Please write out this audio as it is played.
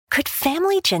Could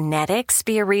family genetics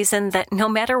be a reason that no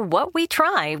matter what we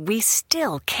try, we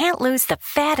still can't lose the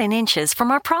fat and inches from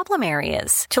our problem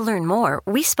areas? To learn more,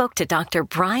 we spoke to Dr.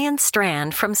 Brian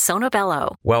Strand from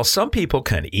Sonobello. While some people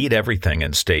can eat everything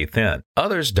and stay thin,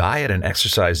 others diet and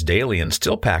exercise daily and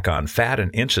still pack on fat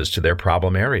and inches to their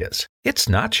problem areas. It's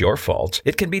not your fault.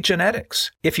 It can be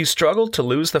genetics. If you struggle to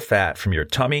lose the fat from your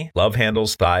tummy, love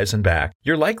handles, thighs, and back,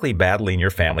 you're likely battling your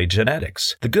family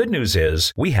genetics. The good news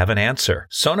is we have an answer.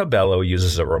 Sonobello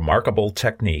uses a remarkable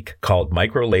technique called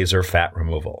microlaser fat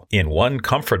removal. In one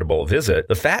comfortable visit,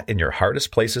 the fat in your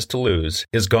hardest places to lose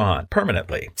is gone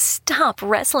permanently. Stop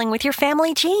wrestling with your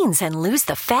family genes and lose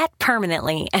the fat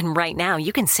permanently. And right now,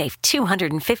 you can save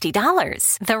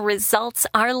 $250. The results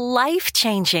are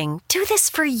life-changing. Do this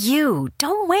for you.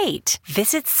 Don't wait.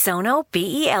 Visit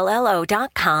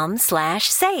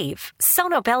sonobello.com/save.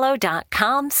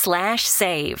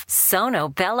 sonobello.com/save.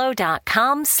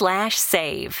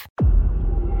 sonobello.com/save.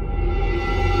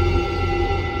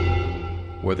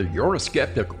 Whether you're a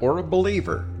skeptic or a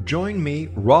believer, join me,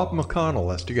 Rob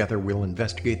McConnell, as together we'll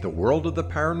investigate the world of the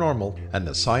paranormal and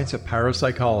the science of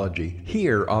parapsychology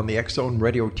here on the X-Zone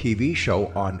Radio TV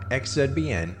show on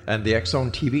XZBN and the X-Zone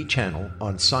TV channel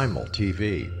on Simul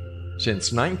TV.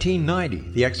 Since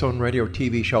 1990, the X-Zone Radio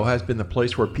TV show has been the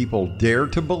place where people dare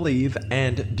to believe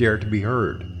and dare to be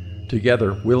heard.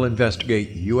 Together, we'll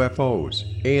investigate UFOs,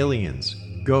 aliens,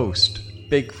 ghosts,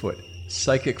 Bigfoot,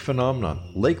 psychic phenomenon,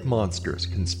 lake monsters,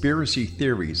 conspiracy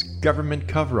theories, government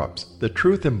cover-ups, the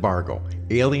truth embargo,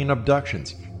 alien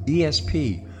abductions,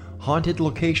 ESP, haunted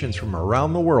locations from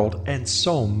around the world, and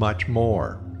so much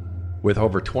more. With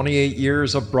over 28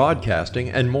 years of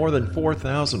broadcasting and more than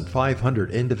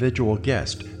 4,500 individual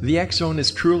guests, the X-Zone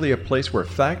is truly a place where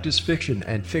fact is fiction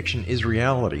and fiction is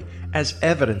reality, as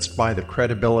evidenced by the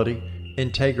credibility,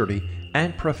 integrity,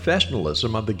 and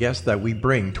professionalism of the guests that we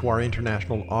bring to our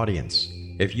international audience.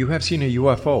 If you have seen a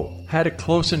UFO, had a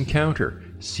close encounter,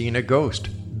 seen a ghost,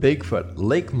 Bigfoot,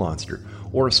 lake monster,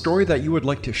 or a story that you would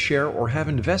like to share or have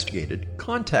investigated,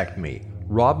 contact me,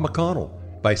 Rob McConnell,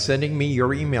 by sending me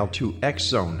your email to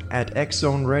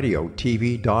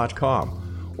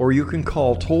xzone@xzoneradiotv.com, or you can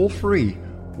call toll-free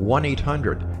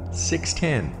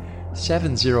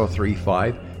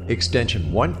 1-800-610-7035,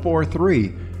 extension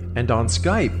 143, and on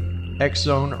Skype,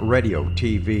 X-Zone Radio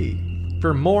TV.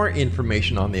 For more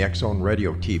information on the X-Zone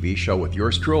Radio TV show with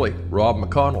yours truly, Rob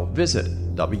McConnell, visit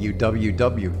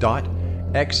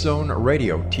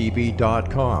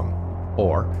www.xzoneradiotv.com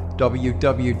or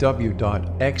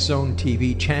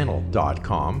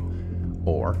www.xzonetvchannel.com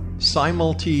or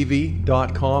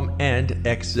simultv.com and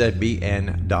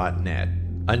xzbn.net.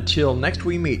 Until next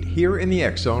we meet here in the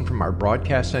X-Zone from our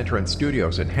broadcast center and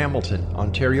studios in Hamilton,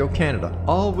 Ontario, Canada,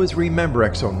 always remember,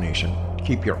 X-Zone Nation,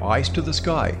 keep your eyes to the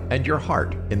sky and your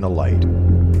heart in the light.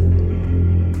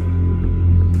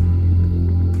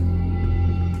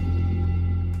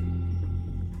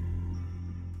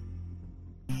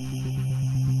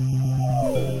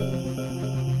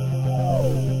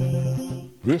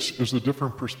 This is A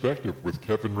Different Perspective with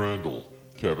Kevin Randall.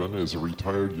 Kevin is a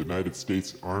retired United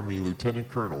States Army Lieutenant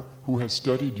Colonel who has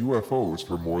studied UFOs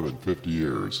for more than 50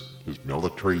 years. His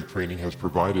military training has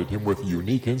provided him with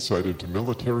unique insight into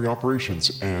military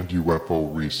operations and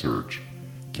UFO research.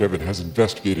 Kevin has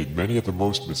investigated many of the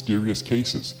most mysterious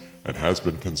cases and has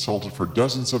been consulted for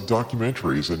dozens of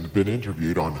documentaries and been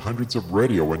interviewed on hundreds of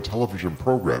radio and television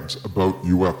programs about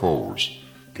UFOs.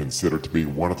 Considered to be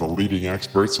one of the leading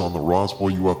experts on the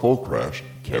Roswell UFO crash,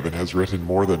 Kevin has written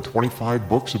more than 25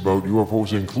 books about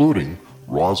UFOs, including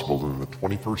Roswell in the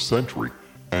 21st Century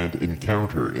and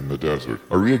Encounter in the Desert,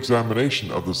 a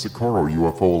re-examination of the Socorro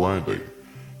UFO landing.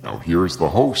 Now here's the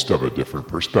host of A Different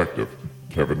Perspective,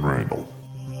 Kevin Randall.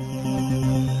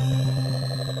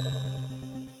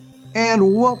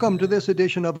 And welcome to this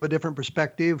edition of A Different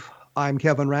Perspective. I'm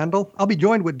Kevin Randall. I'll be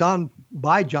joined with Don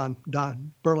Burleson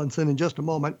in just a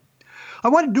moment. I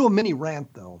want to do a mini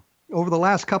rant, though. Over the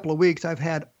last couple of weeks, I've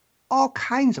had all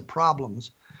kinds of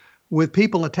problems with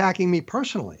people attacking me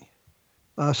personally,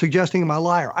 suggesting I'm a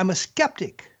liar. I'm a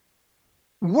skeptic,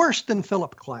 worse than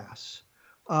Philip Klass.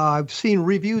 I've seen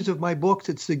reviews of my books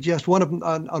that suggest one of them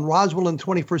on Roswell in the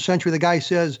 21st century. The guy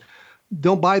says,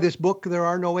 don't buy this book, there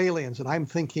are no aliens. And I'm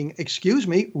thinking, excuse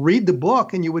me, read the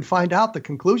book and you would find out the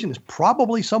conclusion is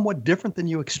probably somewhat different than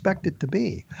you expect it to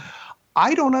be.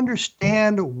 I don't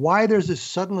understand why there's this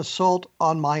sudden assault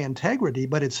on my integrity,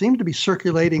 but it seems to be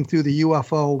circulating through the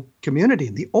UFO community.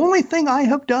 The only thing I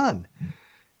have done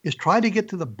is try to get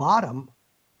to the bottom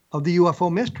of the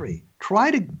UFO mystery,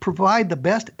 try to provide the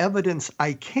best evidence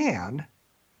I can,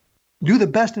 do the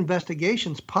best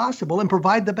investigations possible, and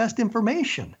provide the best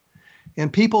information.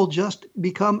 And people just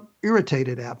become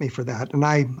irritated at me for that. And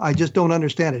I just don't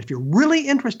understand it. If you're really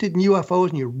interested in UFOs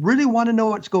and you really want to know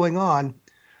what's going on,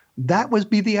 that would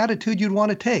be the attitude you'd want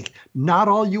to take. Not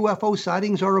all UFO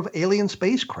sightings are of alien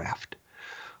spacecraft.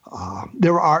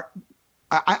 I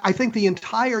think the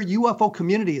entire UFO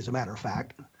community, as a matter of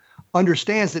fact,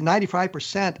 understands that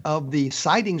 95% of the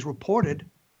sightings reported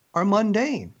are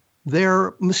mundane.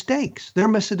 They're mistakes. They're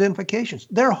misidentifications.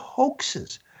 They're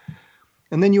hoaxes.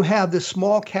 And then you have this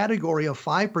small category of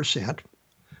 5%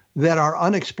 that are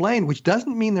unexplained, which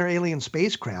doesn't mean they're alien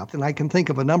spacecraft. And I can think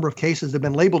of a number of cases that have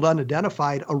been labeled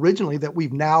unidentified originally that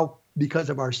we've now, because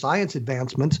of our science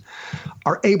advancements,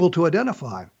 are able to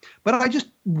identify. But I just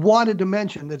wanted to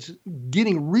mention that it's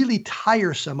getting really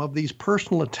tiresome of these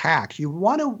personal attacks. You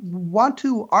want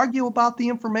to argue about the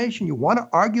information. You want to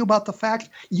argue about the facts.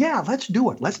 Yeah, let's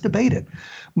do it. Let's debate it.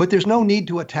 But there's no need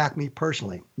to attack me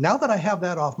personally. Now that I have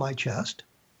that off my chest,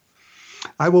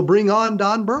 I will bring on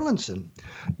Don Burleson.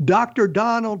 Dr.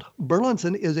 Donald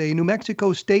Burleson is a New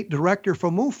Mexico State Director for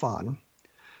MUFON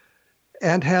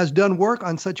and has done work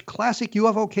on such classic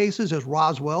UFO cases as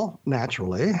Roswell,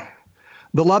 naturally,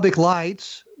 the Lubbock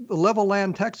Lights, the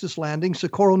Levelland, Texas landing,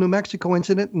 Socorro, New Mexico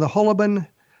incident, and the Holloman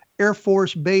Air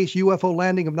Force Base UFO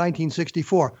landing of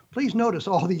 1964. Please notice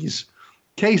all these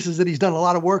cases that he's done a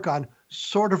lot of work on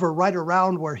sort of are right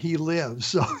around where he lives.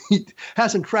 So he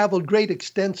hasn't traveled great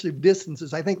extensive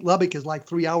distances. I think Lubbock is like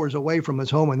 3 hours away from his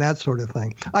home and that sort of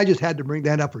thing. I just had to bring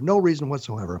that up for no reason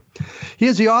whatsoever. He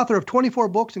is the author of 24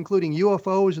 books, including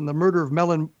UFOs and the Murder of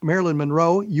Marilyn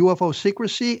Monroe, UFO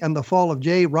Secrecy and the Fall of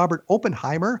J. Robert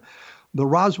Oppenheimer, the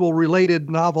Roswell-related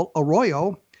novel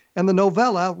Arroyo, and the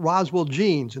novella Roswell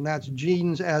Genes, and that's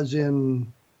genes as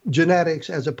in genetics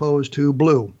as opposed to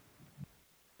blue.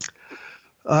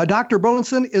 Dr.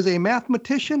 Burleson is a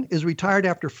mathematician, is retired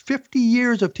after 50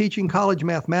 years of teaching college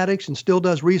mathematics and still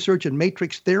does research in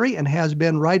matrix theory and has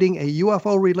been writing a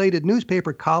UFO-related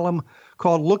newspaper column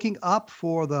called Looking Up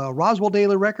for the Roswell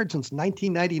Daily Record since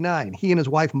 1999. He and his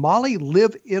wife, Mollie,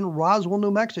 live in Roswell,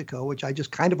 New Mexico, which I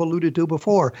just kind of alluded to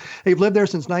before. They've lived there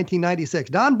since 1996.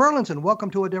 Don Burleson,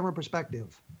 welcome to A Different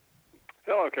Perspective.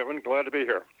 Hello, Kevin. Glad to be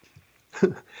here.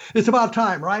 It's about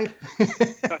time, right?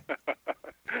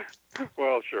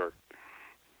 Well, sure.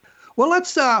 Well,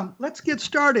 let's get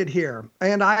started here.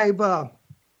 And I've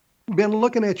been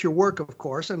looking at your work, of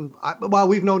course, and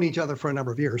we've known each other for a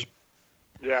number of years.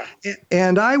 Yeah.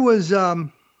 And I was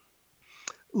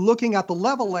looking at the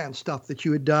Levelland stuff that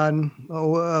you had done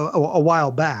a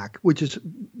while back, which is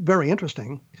very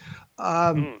interesting.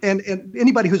 And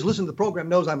anybody who's listened to the program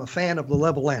knows I'm a fan of the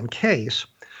Levelland case.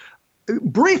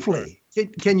 Briefly,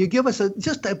 can you give us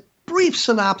just a brief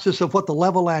synopsis of what the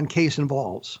Levelland case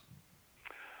involves?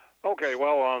 Okay,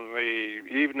 well, on the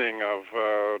evening of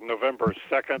November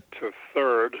 2nd to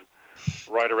 3rd,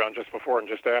 right around just before and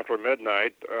just after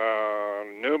midnight,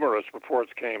 numerous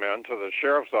reports came in to the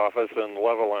sheriff's office in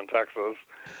Levelland, Texas,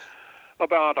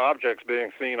 about objects being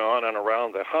seen on and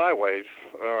around the highways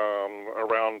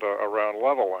around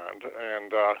Levelland.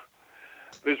 And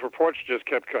these reports just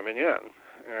kept coming in,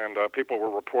 and people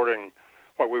were reporting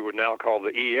what we would now call the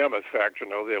EM effect,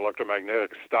 the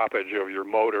electromagnetic stoppage of your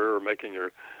motor or making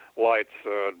your lights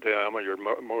dim or your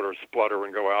motor splutter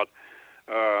and go out.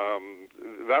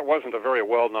 That wasn't a very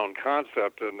well-known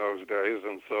concept in those days,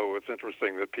 and so it's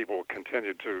interesting that people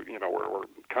continued to, were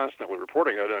constantly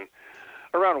reporting it. And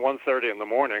around 1:30 in the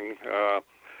morning,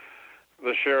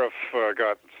 the sheriff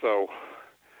got so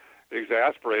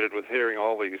exasperated with hearing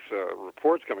all these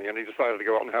reports coming in, he decided to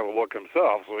go out and have a look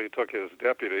himself. So he took his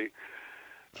deputy,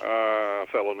 a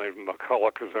fellow named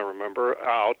McCulloch, as I remember,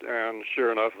 out, and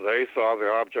sure enough, they saw the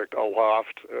object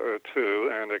aloft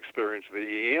too and experienced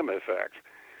the EM effect.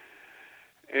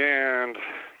 And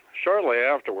shortly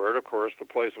afterward, of course, the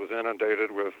place was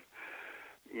inundated with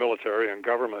military and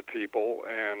government people,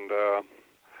 and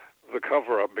the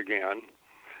cover-up began.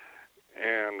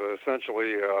 And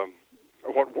essentially,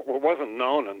 what wasn't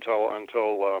known until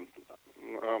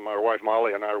my wife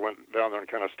Mollie and I went down there and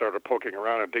kind of started poking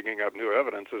around and digging up new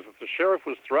evidence, is that the sheriff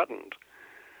was threatened.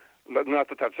 Not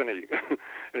that that's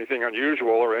anything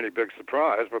unusual or any big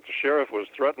surprise, but the sheriff was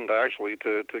threatened actually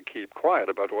to keep quiet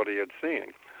about what he had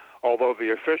seen. Although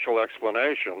the official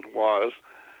explanation was,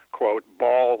 quote,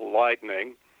 ball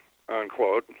lightning,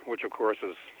 unquote, which of course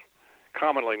is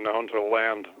commonly known to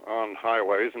land on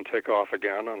highways and take off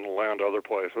again and land other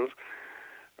places.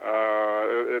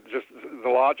 The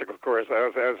logic, of course,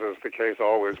 as is the case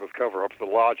always with cover-ups, the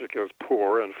logic is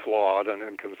poor and flawed and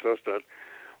inconsistent.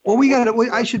 Well,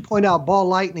 I should point out, ball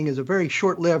lightning is a very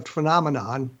short-lived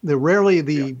phenomenon.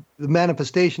 The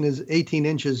manifestation is 18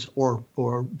 inches or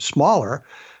smaller,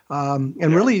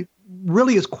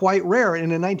 really is quite rare. And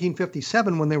in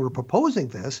 1957, when they were proposing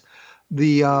this,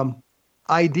 the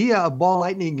idea of ball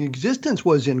lightning existence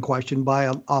was in question by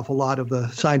an awful lot of the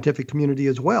scientific community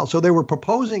as well. So they were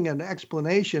proposing an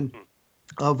explanation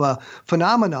of a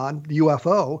phenomenon, the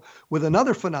UFO, with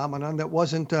another phenomenon that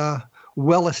wasn't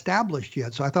well established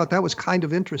yet. So I thought that was kind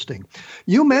of interesting.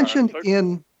 You mentioned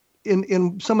in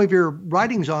some of your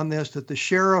writings on this that the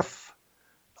sheriff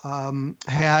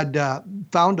had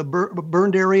found a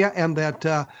burned area, and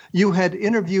that you had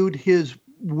interviewed his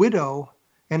widow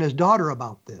and his daughter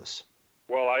about this.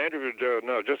 Well, I interviewed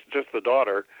just the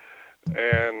daughter,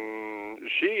 and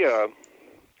she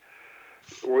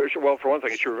well, for one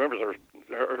thing, she remembers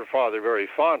her father very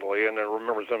fondly, and then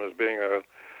remembers him as being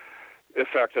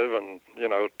effective and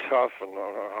tough and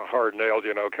hard-nailed,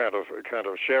 kind of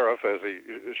sheriff, as he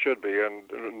should be,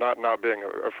 and not being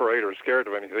afraid or scared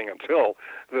of anything until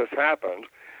this happened.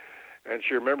 And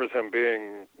she remembers him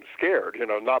being scared,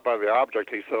 not by the object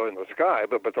he saw in the sky,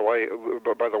 but by the way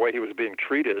he was being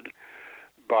treated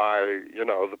by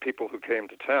the people who came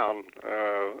to town,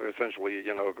 essentially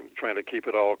trying to keep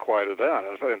it all quieted down.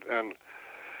 And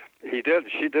she did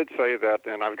say that,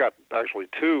 and I've got actually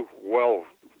two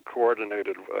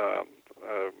well-coordinated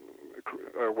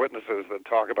witnesses that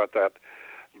talk about that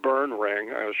burn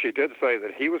ring. She did say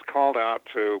that he was called out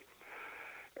to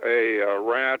a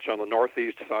ranch on the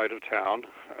northeast side of town,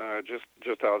 just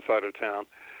outside of town,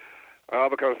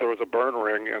 because there was a burn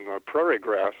ring in the prairie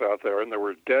grass out there, and there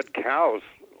were dead cows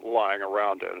lying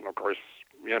around it. And of course,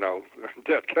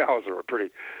 dead cows are a pretty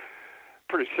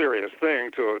serious thing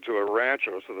to a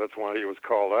rancher, so that's why he was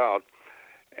called out.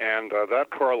 And that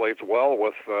correlates well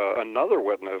with another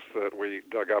witness that we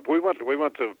dug up. We went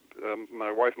to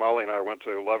my wife Mollie and I went to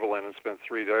Levelland and spent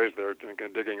 3 days there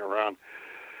digging around.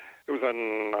 It was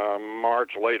in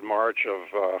late March of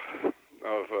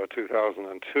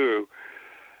 2002.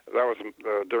 That was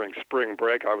during spring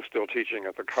break. I was still teaching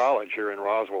at the college here in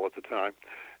Roswell at the time.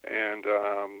 And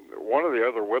one of the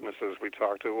other witnesses we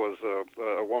talked to was a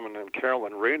woman named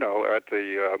Carolyn Reno at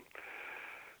the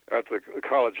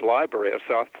college library at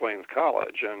South Plains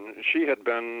College. And she had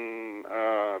been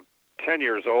 10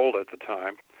 years old at the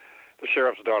time. The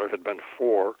sheriff's daughter had been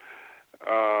 4.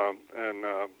 And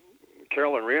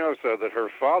Carolyn Reno said that her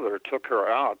father took her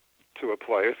out to a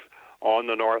place on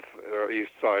the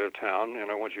northeast side of town,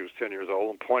 when she was 10 years old,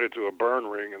 and pointed to a burn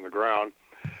ring in the ground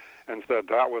and said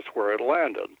that was where it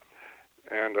landed.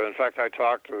 And in fact, I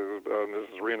talked to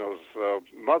Mrs. Reno's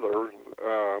mother.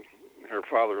 Her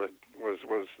father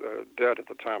was dead at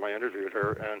the time I interviewed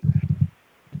her, and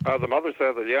the mother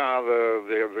said that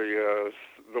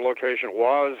the location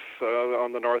was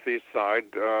on the northeast side,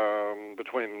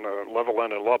 between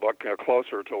Levelland and Lubbock,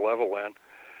 closer to Levelland.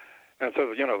 And so,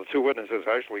 the two witnesses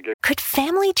actually gave... Could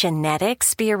family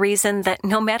genetics be a reason that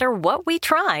no matter what we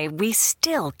try, we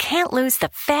still can't lose the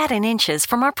fat and inches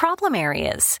from our problem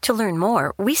areas? To learn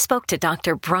more, we spoke to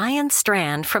Dr. Brian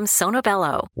Strand from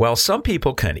Sonobello. While some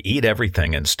people can eat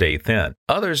everything and stay thin,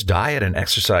 others diet and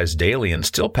exercise daily and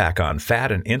still pack on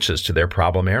fat and inches to their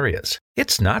problem areas.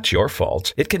 It's not your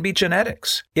fault. It can be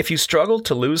genetics. If you struggle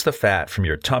to lose the fat from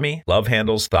your tummy, love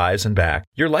handles, thighs, and back,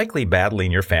 you're likely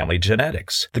battling your family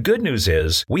genetics. The good news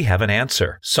is we have an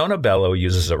answer. Sonobello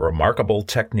uses a remarkable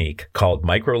technique called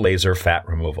microlaser fat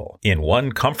removal. In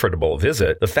one comfortable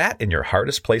visit, the fat in your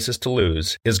hardest places to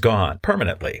lose is gone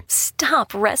permanently.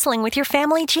 Stop wrestling with your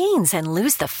family genes and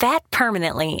lose the fat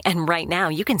permanently. And right now,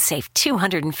 you can save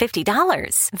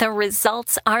 $250. The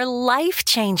results are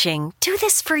life-changing. Do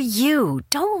this for you.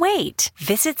 Don't wait.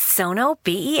 Visit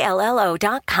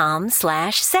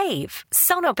sonobello.com/save.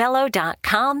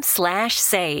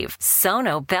 sonobello.com/save.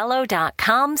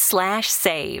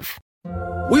 sonobello.com/save.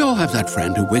 We all have that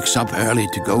friend who wakes up early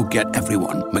to go get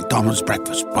everyone McDonald's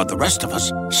breakfast, while the rest of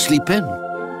us sleep in.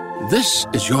 This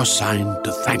is your sign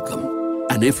to thank them.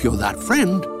 And if you're that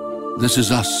friend, this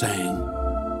is us saying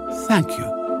thank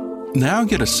you. Now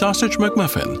get a sausage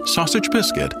McMuffin, sausage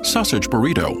biscuit, sausage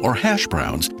burrito, or hash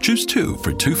browns. Choose 2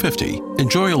 for $2.50.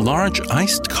 Enjoy a large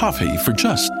iced coffee for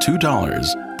just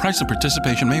 $2. Price and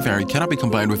participation may vary. Cannot be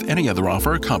combined with any other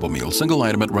offer or combo meal. Single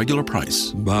item at regular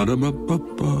price. A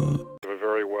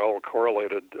very well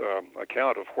correlated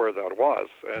account of where that was.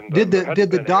 And did the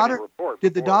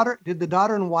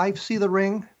daughter and wife see the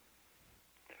ring?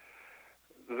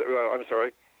 I'm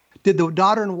sorry. Did the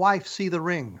daughter and wife see the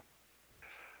ring?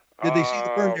 Did they see the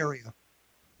burned area?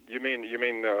 You mean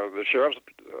the sheriff's?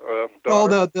 Oh,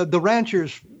 the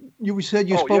rancher's You said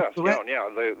you spoke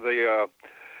to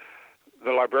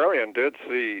The librarian did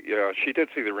see. She did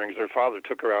see the rings. Her father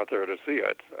took her out there to see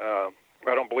it. I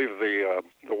don't believe the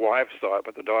wife saw it,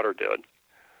 but the daughter did.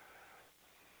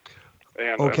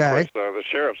 And of course, the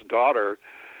sheriff's daughter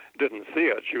didn't see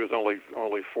it. She was only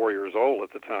 4 years old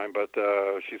at the time, but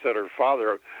she said her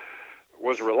father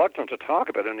was reluctant to talk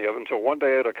about any of it until one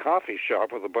day at a coffee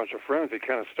shop with a bunch of friends, he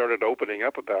kind of started opening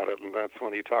up about it, and that's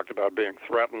when he talked about being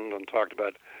threatened and talked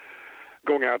about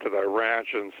going out to the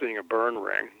ranch and seeing a burn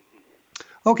ring.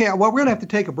 Okay, well, we're going to have to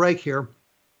take a break here.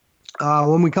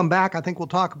 When we come back, I think we'll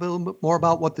talk a little bit more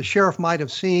about what the sheriff might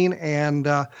have seen and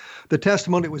the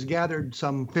testimony that was gathered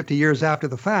some 50 years after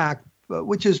the fact,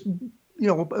 which is,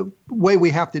 a way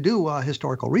we have to do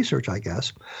historical research, I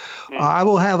guess. I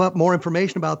will have up more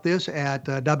information about this at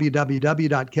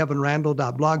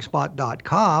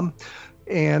www.kevinrandle.blogspot.com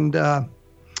and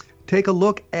take a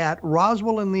look at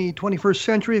Roswell in the 21st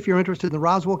century if you're interested in the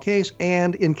Roswell case,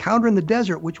 and Encounter in the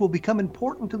Desert, which will become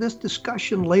important to this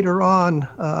discussion later on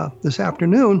this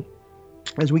afternoon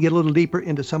as we get a little deeper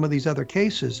into some of these other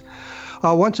cases.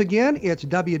 Once again, it's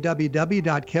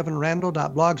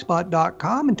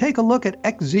www.kevinrandle.blogspot.com, and take a look at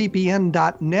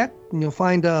xzbn.net, and you'll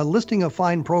find a listing of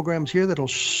fine programs here that'll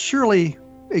surely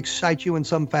excite you in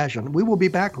some fashion. We will be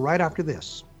back right after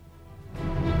this.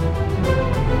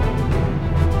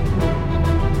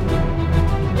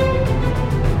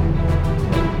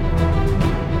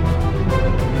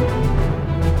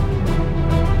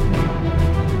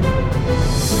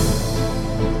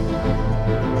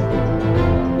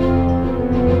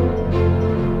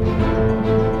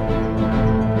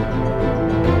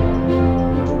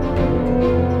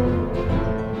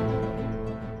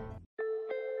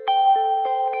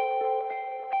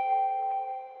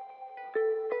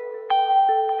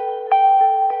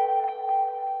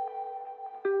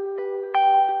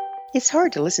 It's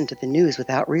hard to listen to the news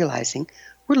without realizing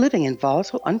we're living in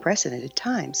volatile, unprecedented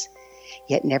times.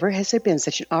 Yet never has there been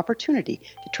such an opportunity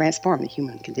to transform the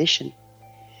human condition.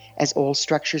 As old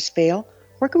structures fail,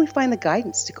 where can we find the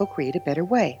guidance to co-create a better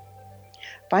way?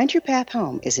 Find Your Path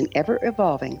Home is an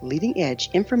ever-evolving, leading-edge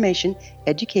information,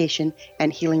 education,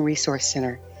 and healing resource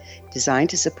center designed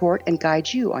to support and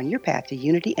guide you on your path to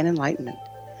unity and enlightenment.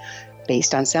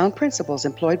 Based on sound principles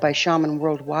employed by shamans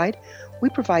worldwide, we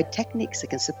provide techniques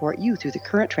that can support you through the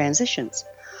current transitions,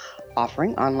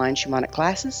 offering online shamanic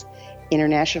classes,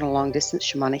 international long-distance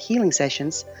shamanic healing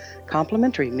sessions,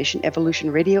 complimentary Mission Evolution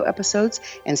radio episodes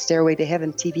and Stairway to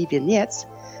Heaven TV vignettes,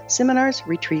 seminars,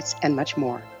 retreats, and much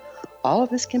more. All of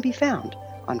this can be found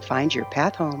on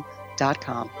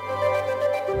findyourpathhome.com.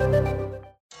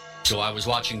 So I was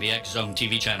watching the X Zone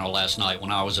TV channel last night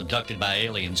when I was abducted by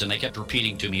aliens, and they kept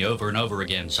repeating to me over and over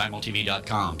again,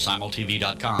 simultv.com,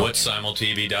 simultv.com. What's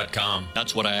simultv.com?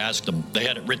 That's what I asked them. They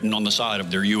had it written on the side of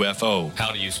their UFO.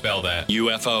 How do you spell that?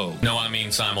 UFO. No, I mean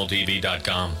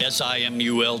simultv.com.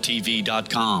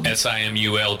 simultv.com.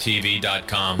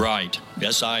 simultv.com. Right.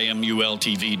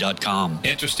 simultv.com.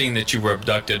 Interesting that you were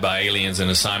abducted by aliens in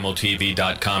a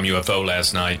simultv.com UFO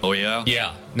last night. Oh, yeah?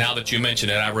 Yeah. Now that you mention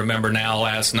it, I remember now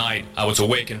last night I was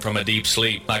awakened from a deep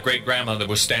sleep. My great-grandmother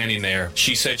was standing there.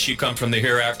 She said she'd come from the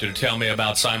hereafter to tell me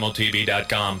about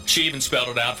simultv.com. She even spelled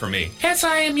it out for me.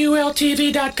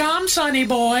 simultv.com, sonny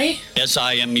boy.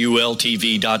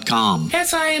 simultv.com.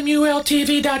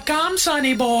 simultv.com,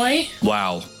 sonny boy.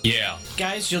 Wow. Yeah.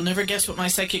 Guys, you'll never guess what my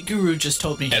psychic guru just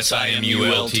told me.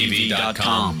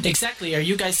 simultv.com. Exactly. Are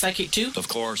you guys psychic too? Of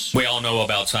course. We all know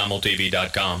about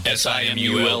simultv.com.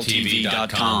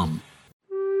 simultv.com.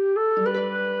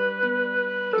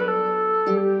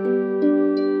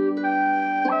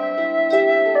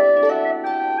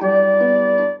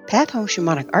 Path Home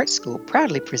Shamanic Art School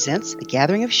proudly presents the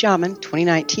Gathering of Shaman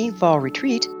 2019 Fall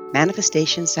Retreat,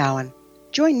 Manifestation Samhain.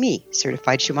 Join me,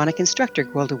 certified shamanic instructor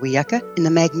Gwilda Wiyaka, in the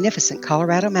magnificent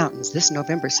Colorado Mountains this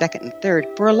November 2nd and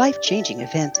 3rd for a life-changing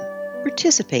event.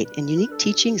 Participate in unique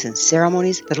teachings and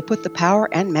ceremonies that'll put the power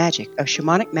and magic of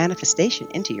shamanic manifestation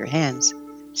into your hands.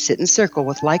 Sit in circle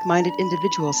with like-minded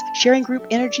individuals, sharing group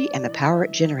energy and the power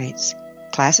it generates.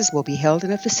 Classes will be held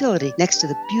in a facility next to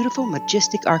the beautiful,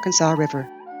 majestic Arkansas River,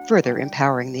 further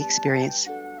empowering the experience.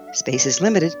 Space is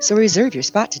limited, so reserve your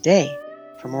spot today.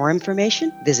 For more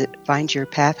information, visit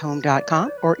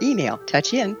findyourpathhome.com or email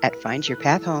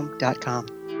touchin@findyourpathhome.com.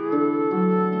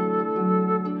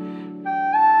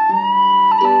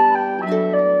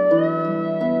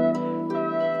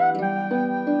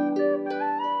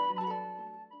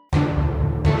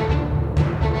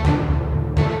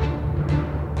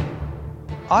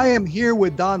 I am here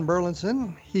with Don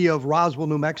Burleson. He of Roswell,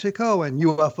 New Mexico, and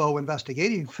UFO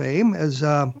investigating fame has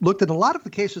looked at a lot of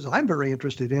the cases I'm very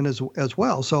interested in as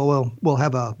well. So we'll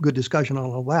have a good discussion on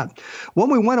all that. When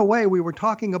we went away, we were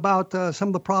talking about some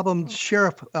of the problems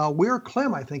Sheriff Weir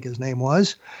Clem, I think his name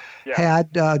was,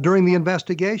 had during the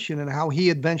investigation, and how he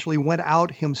eventually went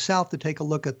out himself to take a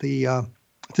look at the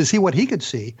to see what he could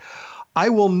see. I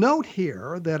will note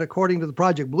here that according to the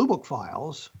Project Blue Book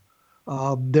files,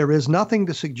 there is nothing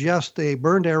to suggest a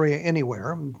burned area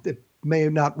anywhere. It may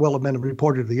not well have been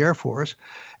reported to the Air Force,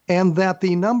 and that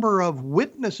the number of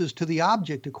witnesses to the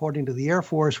object, according to the Air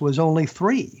Force, was only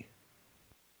 3.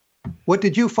 What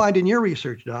did you find in your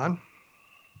research, Don?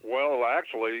 Well,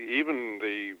 actually, even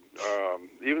the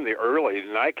early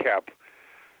NICAP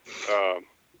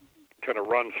kind of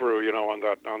run through,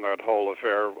 on that whole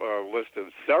affair,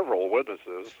 listed several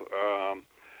witnesses.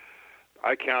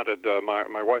 I counted.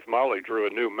 My wife Mollie drew a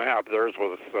new map. Theirs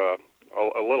was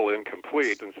a little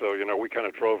incomplete, and so we kind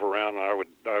of drove around. And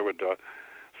I would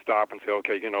stop and say,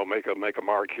 okay, make a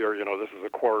mark here. This is a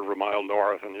quarter of a mile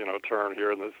north, and turn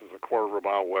here, and this is a quarter of a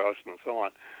mile west, and so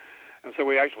on. And so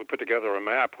we actually put together a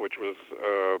map, which was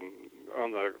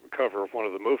on the cover of one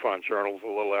of the MUFON journals a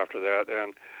little after that.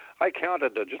 And I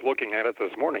counted, just looking at it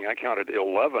this morning, I counted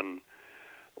 11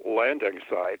 landing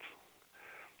sites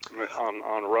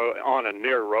on and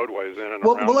near roadways in and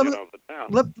around the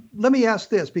town. Let me ask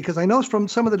this, because I know from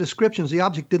some of the descriptions the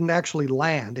object didn't actually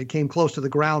land. It came close to the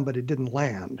ground, but it didn't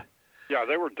land. Yeah,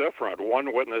 they were different.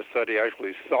 One witness said he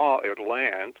actually saw it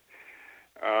land.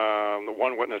 The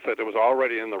one witness said it was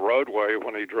already in the roadway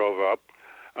when he drove up.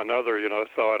 Another,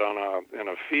 saw it in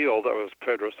a field. That was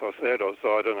Pedro Saucedo,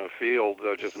 saw it in a field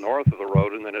just north of the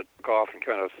road, and then it took off and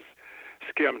kind of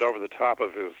skimmed over the top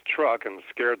of his truck and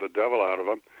scared the devil out of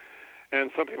him. And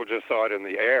some people just saw it in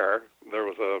the air. There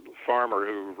was a farmer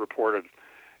who reported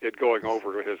it going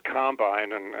over his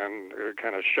combine and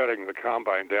kind of shutting the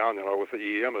combine down, with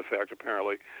the EM effect,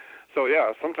 apparently. So,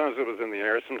 yeah, sometimes it was in the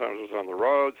air, sometimes it was on the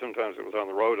road, sometimes it was on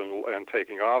the road and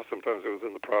taking off, sometimes it was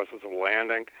in the process of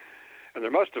landing. And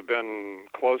there must have been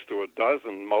close to a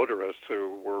dozen motorists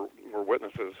who were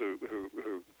witnesses who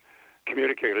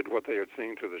communicated what they had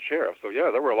seen to the sheriff. So,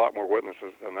 yeah, there were a lot more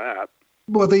witnesses than that.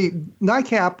 Well, the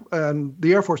NICAP and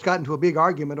the Air Force got into a big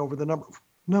argument over the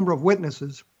number of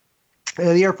witnesses.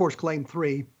 The Air Force claimed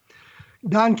 3.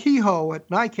 Don Kehoe at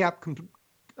NICAP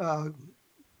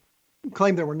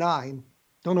claimed there were 9.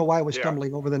 Don't know why I was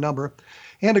stumbling over the number.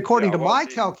 And according to my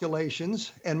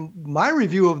calculations and my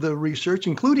review of the research,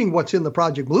 including what's in the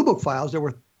Project Blue Book files, there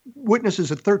were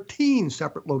witnesses at 13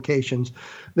 separate locations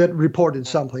that reported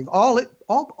something, all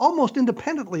almost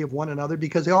independently of one another,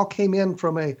 because they all came in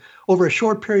from over a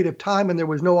short period of time, and there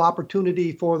was no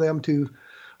opportunity for them to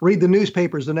read the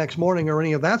newspapers the next morning or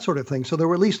any of that sort of thing. So there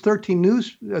were at least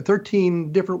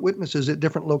 13 different witnesses at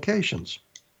different locations.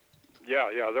 Yeah,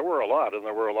 there were a lot, and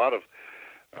there were a lot of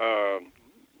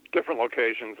different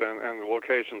locations, and the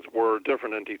locations were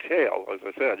different in detail. As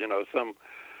I said, some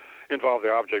involved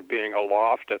the object being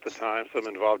aloft at the time, some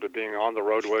involved it being on the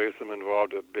roadway, some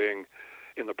involved it being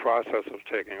in the process of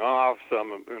taking off,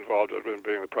 some involved it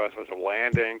being in the process of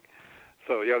landing.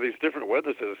 So, yeah, these different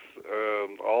witnesses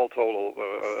all told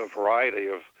a variety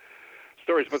of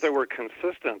stories, but they were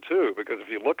consistent, too, because if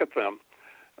you look at them,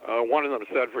 one of them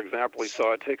said, for example, he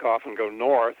saw it take off and go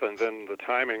north, and then the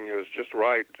timing is just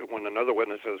right when another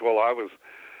witness says, well, I was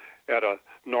at a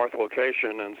north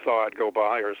location and saw it go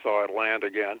by or saw it land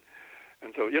again.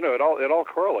 And so, it all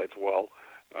correlates well.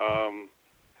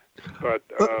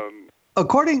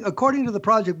 According to the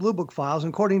Project Blue Book files,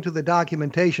 and according to the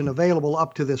documentation available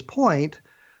up to this point,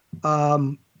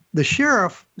 the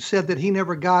sheriff said that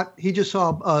he just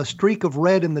saw a streak of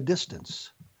red in the distance.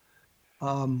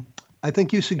 I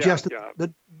think you suggested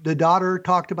that the daughter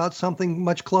talked about something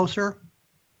much closer.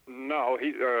 No,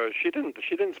 she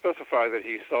didn't specify that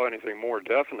he saw anything more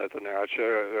definite than that.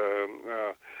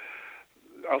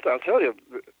 I'll tell you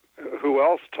who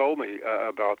else told me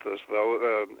about this,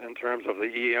 though, in terms of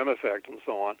the EM effect and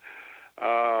so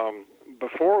on.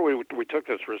 Before we took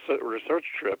this research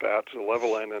trip out to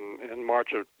Levelland in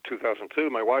March of 2002,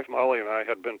 my wife Mollie and I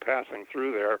had been passing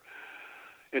through there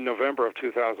in November of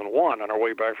 2001 on our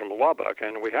way back from Lubbock,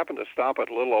 and we happened to stop at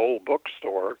a little old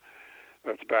bookstore.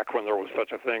 That's back when there was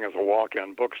such a thing as a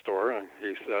walk-in bookstore,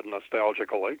 he said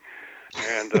nostalgically.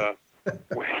 And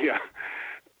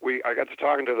I got to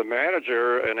talking to the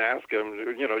manager and asked him,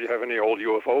 do you have any old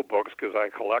UFO books? Because I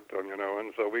collect them,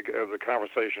 And so the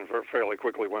conversation fairly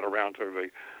quickly went around to the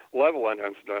Levelland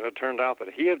incident. It turned out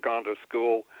that he had gone to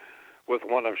school with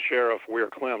one of Sheriff Weir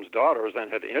Clem's daughters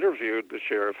and had interviewed the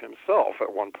sheriff himself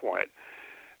at one point.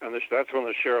 and that's when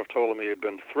the sheriff told him he had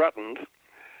been threatened,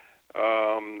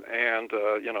 and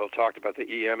talked about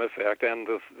the EM effect. And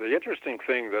the interesting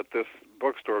thing that this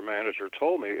bookstore manager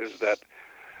told me is that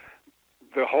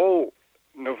the whole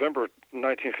November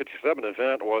 1957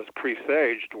 event was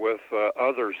presaged with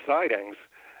other sightings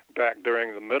back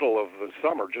during the middle of the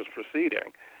summer just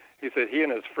preceding. He said he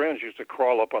and his friends used to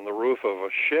crawl up on the roof of a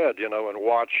shed, and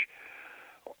watch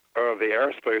the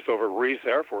airspace over Reese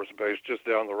Air Force Base just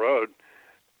down the road.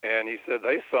 And he said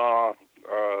they saw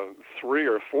 3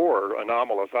 or 4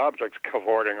 anomalous objects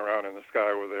cavorting around in the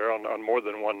sky over there on more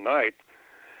than one night.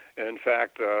 And in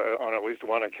fact, on at least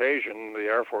one occasion, the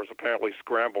Air Force apparently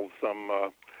scrambled some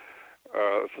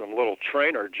little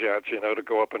trainer jets, to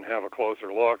go up and have a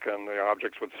closer look, and the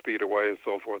objects would speed away and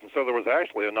so forth. And so there was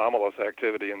actually anomalous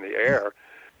activity in the air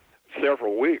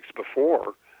several weeks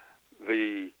before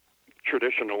the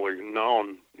traditionally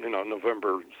known,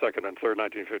 November 2nd and 3rd,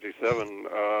 1957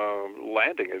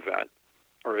 landing event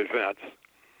or events.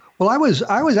 Well, I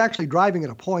was actually driving at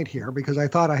a point here because I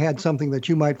thought I had something that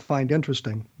you might find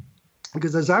interesting.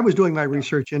 Because as I was doing my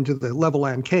research into the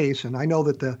Levelland case, and I know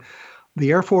that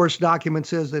the Air Force document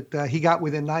says that he got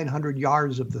within 900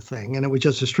 yards of the thing, and it was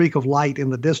just a streak of light in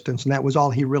the distance, and that was all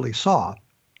he really saw.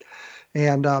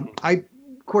 And I,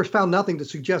 of course, found nothing to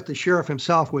suggest the sheriff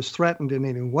himself was threatened in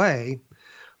any way.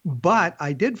 But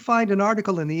I did find an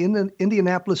article in the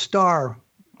Indianapolis Star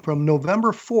from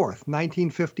November 4th,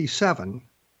 1957,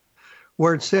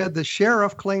 where it said the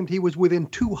sheriff claimed he was within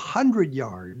 200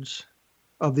 yards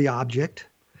of the object,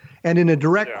 and in a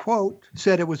direct quote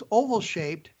said it was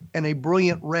oval-shaped and a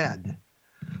brilliant red.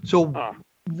 So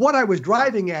what I was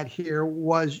driving at here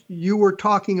was you were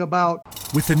talking about...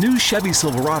 With the new Chevy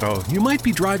Silverado, you might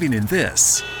be driving in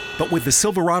this. But with the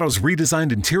Silverado's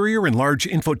redesigned interior and large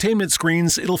infotainment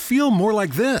screens, it'll feel more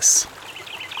like this.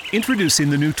 Introducing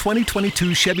the new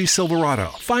 2022 Chevy Silverado.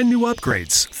 Find new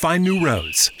upgrades. Find new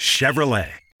roads.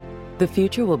 Chevrolet. The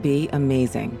future will be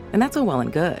amazing, and that's all well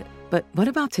and good. But what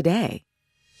about today?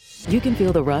 You can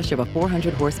feel the rush of a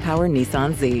 400-horsepower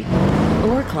Nissan Z.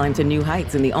 Or climb to new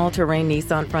heights in the all-terrain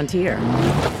Nissan Frontier.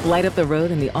 Light up the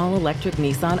road in the all-electric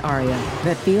Nissan Arroyo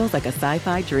that feels like a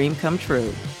sci-fi dream come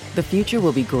true. The future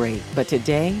will be great, but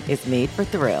today is made for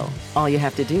thrill. All you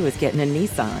have to do is get in a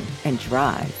Nissan and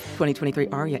drive. 2023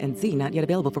 Arya and Z not yet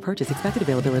available for purchase. Expected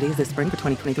availability is this spring for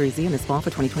 2023 Z and this fall for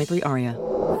 2023 Arya.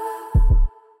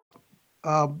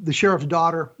 The sheriff's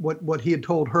daughter, what he had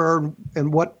told her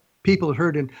and what people had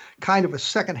heard in kind of a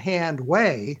secondhand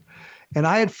way. And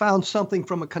I had found something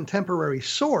from a contemporary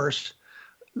source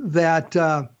that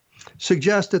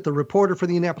suggests that the reporter for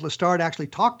the Indianapolis Star had actually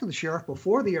talked to the sheriff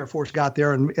before the Air Force got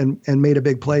there and made a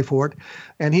big play for it.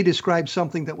 And he described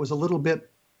something that was a little bit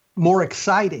more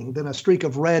exciting than a streak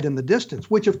of red in the distance,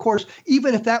 which, of course,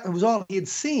 even if that was all he had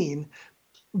seen,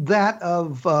 that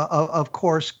of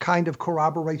course kind of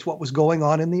corroborates what was going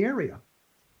on in the area.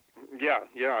 Yeah,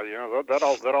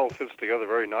 that all fits together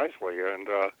very nicely. And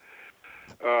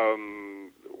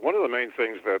one of the main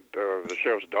things that the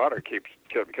sheriff's daughter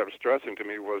kept stressing to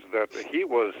me was that he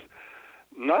was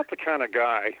not the kind of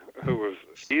guy who was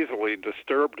easily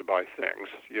disturbed by things.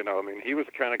 He was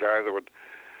the kind of guy that would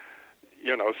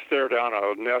stare down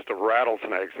a nest of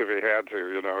rattlesnakes if he had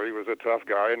to. He was a tough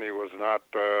guy, and he was not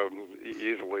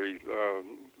easily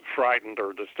frightened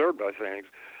or disturbed by things.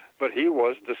 But he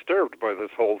was disturbed by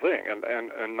this whole thing,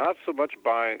 and not so much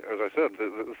by, as I said,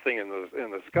 the thing in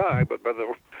the sky, but by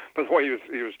the way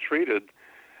he was treated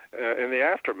in the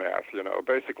aftermath.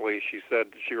 Basically, she said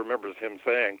she remembers him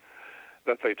saying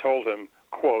that they told him,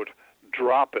 quote,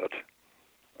 "Drop it,"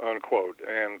 unquote,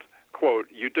 and quote,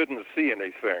 "You didn't see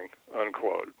anything,"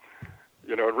 unquote.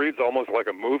 It reads almost like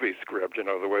a movie script,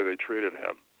 the way they treated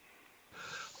him.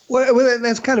 Well,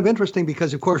 that's kind of interesting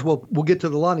because, of course, we'll get to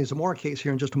the Lonnie Zamora case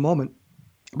here in just a moment.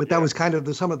 But that was kind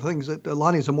of some of the things that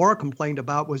Lonnie Zamora complained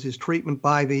about was his treatment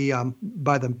by the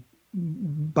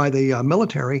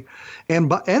military and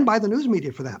by the news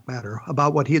media, for that matter,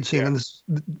 about what he had seen. Yeah. And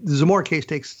the Zamora case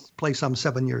takes place some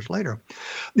 7 years later.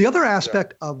 The other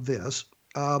aspect of this,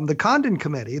 the Condon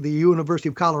Committee, the University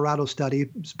of Colorado study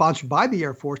sponsored by the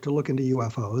Air Force to look into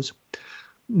UFOs,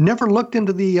 never looked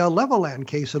into the Levelland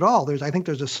case at all. I think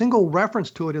there's a single reference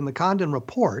to it in the Condon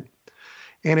report,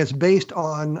 and it's based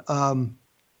on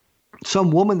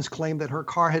some woman's claim that her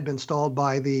car had been stalled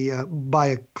by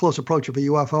a close approach of a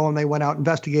UFO, and they went out,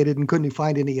 investigated, and couldn't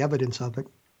find any evidence of it.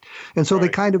 And so they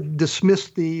kind of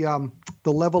dismissed the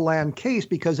Levelland case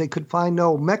because they could find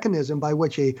no mechanism by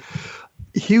which a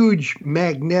huge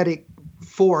magnetic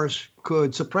force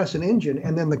could suppress an engine,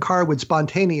 and then the car would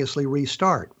spontaneously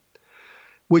restart.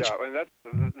 And that's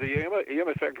the EM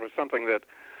effect was something that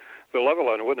the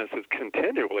Levelland witnesses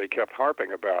continually kept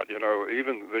harping about.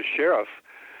 Even the sheriff,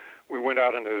 we went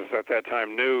out in his, at that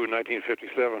time, new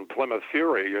 1957 Plymouth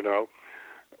Fury, even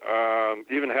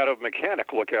had a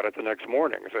mechanic look at it the next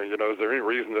morning, saying, is there any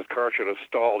reason this car should have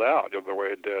stalled out the way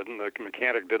it did? And the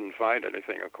mechanic didn't find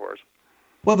anything, of course.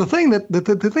 Well, the thing that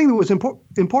was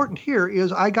important here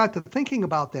is I got to thinking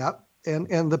about that,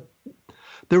 and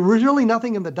there was really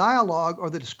nothing in the dialogue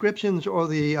or the descriptions or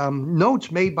the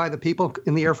notes made by the people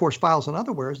in the Air Force files and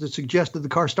otherwhere that suggested the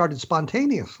car started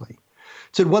spontaneously.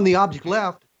 It said when the object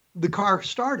left, the car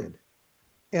started.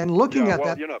 And looking at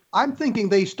that, I'm thinking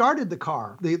they started the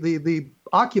car. The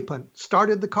occupant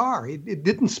started the car. It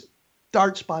didn't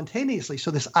start spontaneously.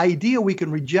 So this idea we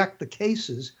can reject the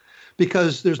cases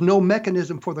because there's no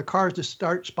mechanism for the cars to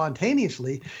start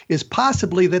spontaneously is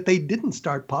possibly that they didn't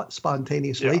start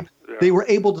spontaneously. Yeah. They were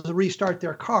able to restart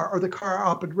their car, or the car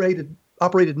operated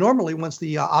normally once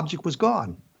the object was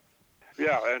gone.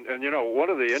 Yeah, and one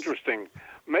of the interesting,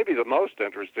 maybe the most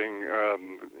interesting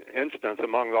instance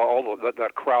among all of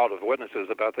that crowd of witnesses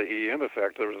about the EM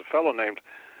effect, there was a fellow named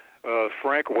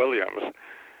Frank Williams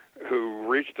who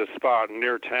reached a spot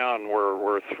near town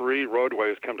where three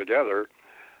roadways come together,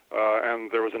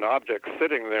 and there was an object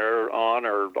sitting there on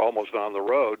or almost on the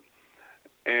road,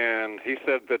 and he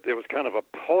said that it was kind of a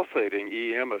pulsating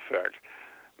EM effect.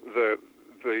 The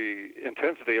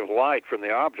intensity of light from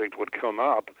the object would come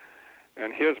up,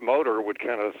 and his motor would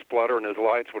kind of splutter and his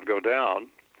lights would go down,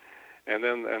 and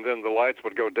then the lights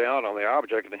would go down on the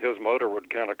object, and his motor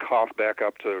would kind of cough back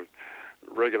up to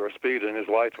regular speed, and his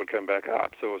lights would come back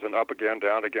up. So it was an up again,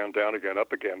 down again, down again,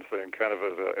 up again thing, kind of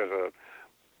as a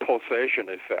pulsation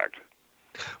effect.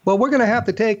 Well, we're going to have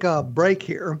to take a break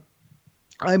here.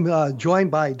 I'm joined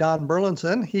by Don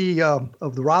Burleson, he of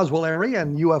the Roswell area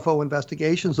and UFO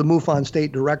investigations, the MUFON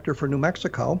State Director for New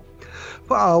Mexico.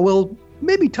 We'll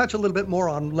maybe touch a little bit more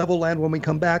on Levelland when we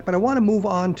come back, but I want to move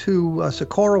on to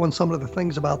Socorro and some of the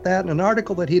things about that, and an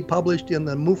article that he had published in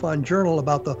the MUFON Journal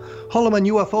about the Holloman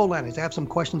UFO landings. I have some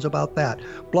questions about that.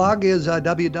 Blog is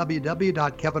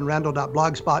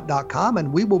www.kevinrandle.blogspot.com,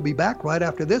 and we will be back right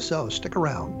after this, so stick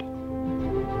around.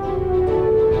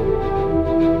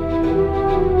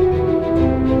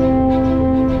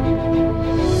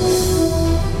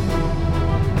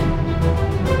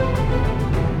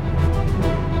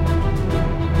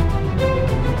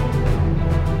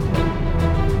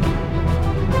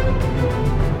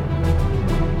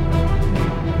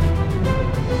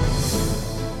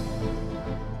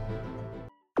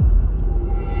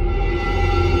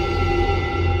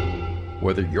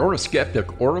 Whether you're a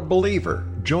skeptic or a believer,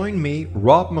 join me,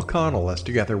 Rob McConnell, as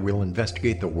together we'll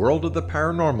investigate the world of the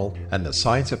paranormal and the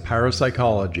science of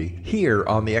parapsychology here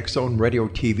on the X-Zone Radio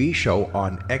TV show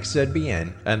on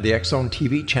XZBN and the X-Zone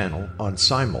TV channel on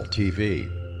Simul TV.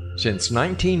 Since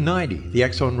 1990, the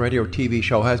X-Zone Radio TV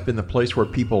show has been the place where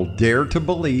people dare to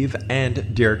believe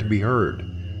and dare to be heard.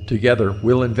 Together,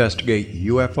 we'll investigate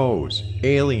UFOs,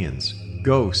 aliens,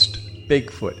 ghosts,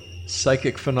 Bigfoot,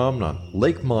 psychic phenomenon,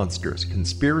 lake monsters,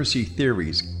 conspiracy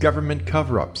theories, government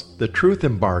cover-ups, the truth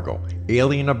embargo,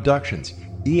 alien abductions,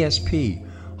 ESP,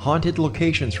 haunted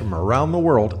locations from around the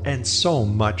world, and so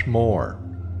much more.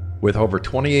 With over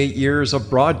 28 years of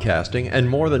broadcasting and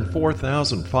more than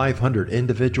 4,500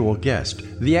 individual guests,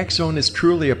 the X-Zone is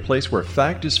truly a place where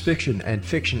fact is fiction and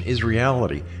fiction is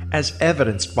reality, as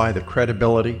evidenced by the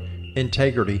credibility,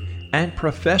 integrity, and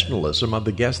professionalism of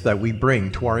the guests that we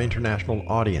bring to our international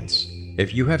audience.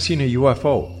 If you have seen a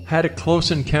UFO, had a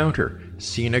close encounter,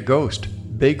 seen a ghost,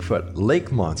 Bigfoot,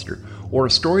 lake monster, or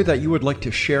a story that you would like to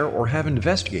share or have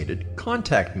investigated,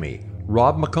 contact me,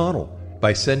 Rob McConnell,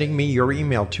 by sending me your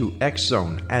email to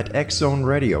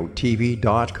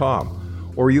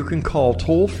xzone@xzoneradiotv.com, or you can call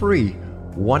toll-free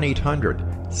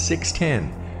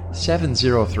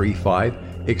 1-800-610-7035,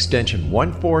 extension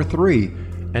 143,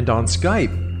 and on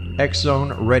Skype,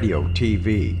 X-Zone Radio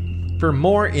TV. For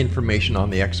more information on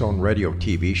the X-Zone Radio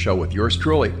TV show with yours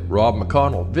truly, Rob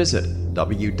McConnell, visit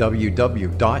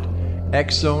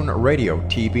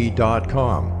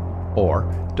www.xzoneradiotv.com or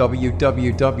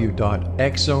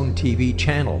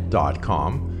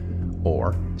www.xzonetvchannel.com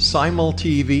or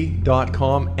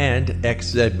simultv.com and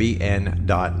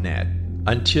xzbn.net.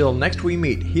 Until next we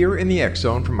meet here in the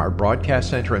X-Zone from our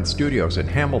broadcast center and studios in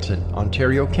Hamilton,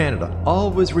 Ontario, Canada,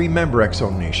 always remember,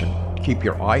 X-Zone Nation, keep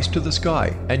your eyes to the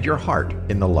sky and your heart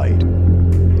in the light.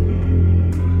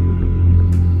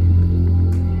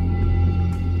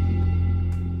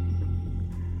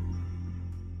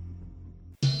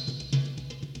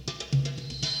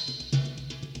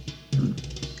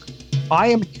 I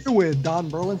am here with Don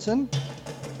Burleson,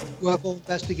 UFO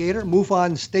investigator,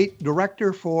 MUFON state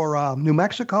director for New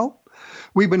Mexico.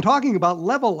 We've been talking about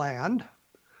Levelland.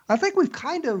 I think we've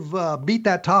kind of beat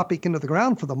that topic into the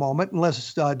ground for the moment,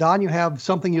 unless, Don, you have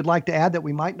something you'd like to add that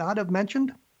we might not have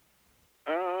mentioned?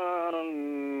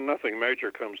 Nothing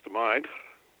major comes to mind.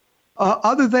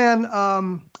 Other than,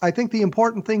 I think the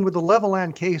important thing with the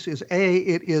Levelland case is, A,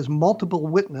 it is multiple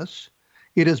witness.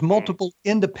 It is multiple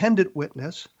independent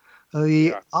witness.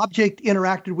 The object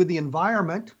interacted with the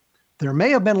environment. There may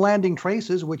have been landing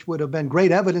traces, which would have been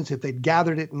great evidence if they'd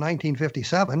gathered it in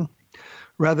 1957.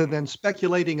 Rather than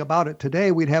speculating about it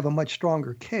today, we'd have a much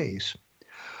stronger case.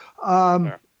 So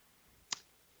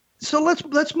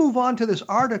let's move on to this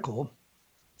article,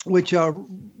 which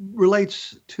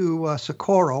relates to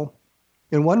Socorro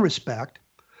in one respect,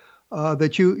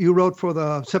 that you wrote for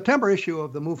the September issue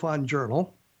of the MUFON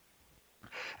Journal.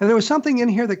 And there was something in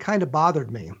here that kind of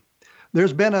bothered me.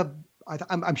 There's been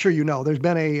I'm sure you know, there's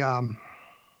been a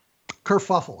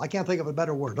kerfuffle, I can't think of a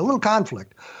better word, a little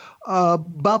conflict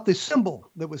about the symbol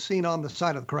that was seen on the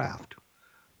side of the craft.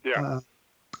 Yeah.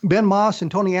 Ben Moss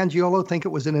and Tony Angiolo think it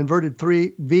was an inverted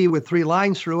V with 3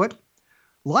 lines through it.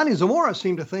 Lonnie Zamora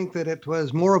seemed to think that it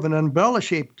was more of an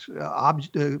umbrella-shaped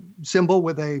symbol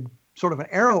with a sort of an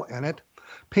arrow in it,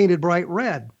 painted bright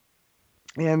red.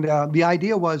 And the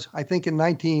idea was, I think in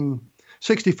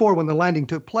 1964, when the landing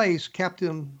took place,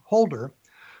 Captain Holder,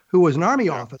 who was an Army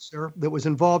officer that was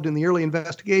involved in the early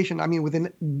investigation, I mean,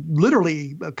 within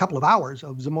literally a couple of hours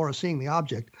of Zamora seeing the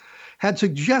object, had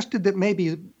suggested that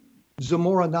maybe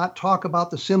Zamora not talk about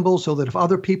the symbol so that if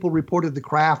other people reported the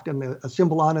craft and a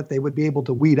symbol on it, they would be able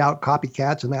to weed out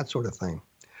copycats and that sort of thing.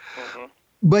 Mm-hmm.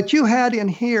 But you had in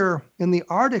here in the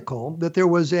article that there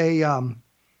was a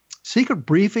secret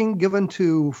briefing given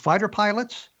to fighter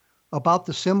pilots about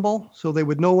the symbol so they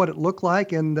would know what it looked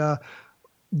like. And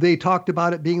they talked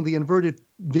about it being the inverted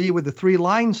V with the 3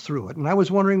 lines through it. And I was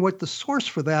wondering what the source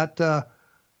for that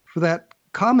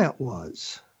comment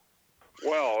was.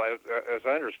 Well, as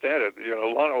I understand it,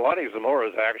 Lonnie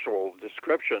Zamora's actual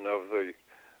description of the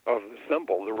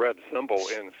symbol, the red symbol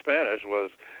in Spanish, was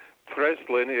tres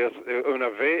líneas, una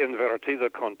V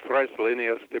invertida con tres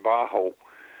líneas debajo,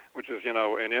 which is,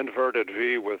 an inverted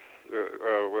V with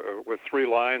 3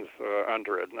 lines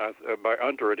under it. By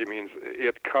under it, he means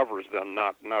it covers them,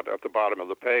 not at the bottom of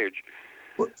the page.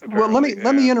 Well, let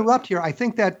me interrupt here. I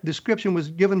think that description was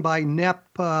given by Nep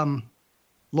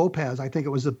Lopez. I think it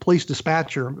was the police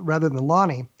dispatcher rather than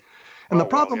Lonnie. And the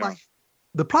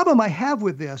problem I have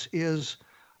with this is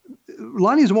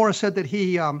Lonnie Zamora said that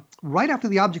he right after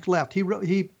the object left,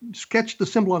 he sketched the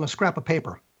symbol on a scrap of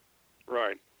paper.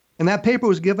 Right. And that paper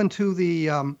was given to the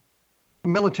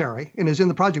military and is in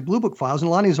the Project Blue Book files,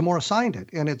 and Lonnie Zamora signed it.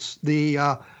 And it's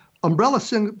the umbrella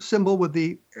symbol with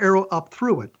the arrow up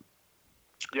through it.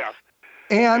 Yeah.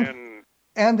 And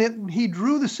then he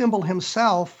drew the symbol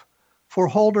himself for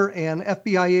Holder and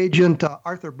FBI agent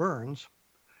Arthur Burns,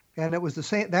 and it was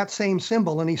that same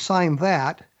symbol, and he signed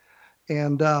that.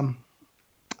 And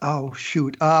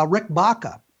Rick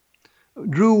Baca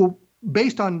drew,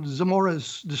 based on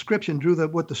Zamora's description, drew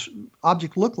what the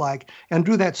object looked like, and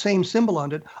drew that same symbol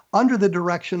on it under the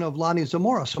direction of Lonnie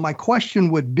Zamora. So my question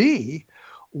would be,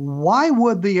 why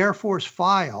would the Air Force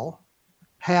file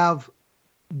have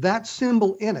that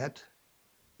symbol in it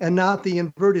and not the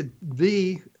inverted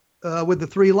V with the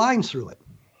 3 lines through it?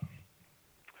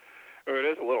 It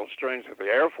is a little strange that the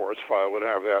Air Force file would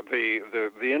have that.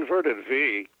 The inverted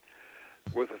V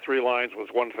with the 3 lines was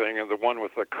one thing, and the one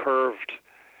with the curved,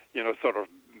 sort of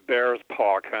bear's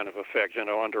paw kind of effect,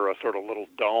 under a sort of little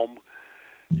dome.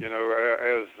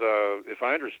 As if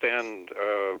I understand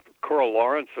Coral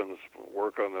Lawrenson's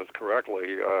work on this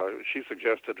correctly, she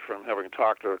suggested, from having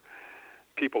talked to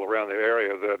people around the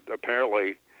area, that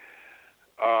apparently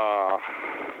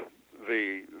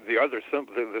the other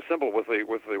symbol, the symbol with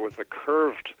the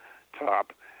curved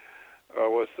top,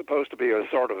 was supposed to be a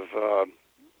sort of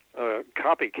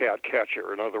copycat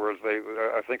catcher. In other words,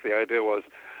 I think the idea was,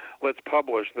 let's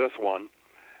publish this one,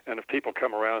 and if people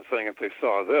come around saying if they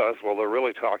saw this, well, they're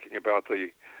really talking about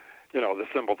the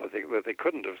symbol that they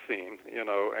couldn't have seen.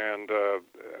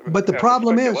 But the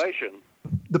problem is.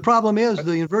 The problem is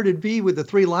the inverted V with the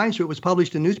 3 lines through it was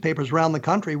published in newspapers around the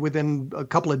country within a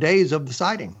couple of days of the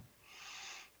sighting.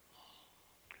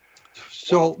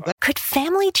 So Could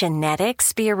family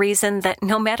genetics be a reason that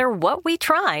no matter what we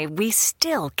try, we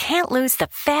still can't lose the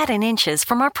fat and inches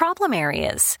from our problem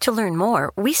areas? To learn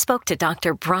more, we spoke to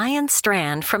Dr. Brian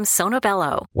Strand from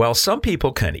Sonobello. While some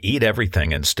people can eat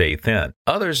everything and stay thin,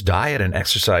 others diet and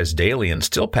exercise daily and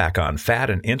still pack on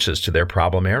fat and inches to their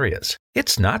problem areas.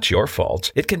 It's not your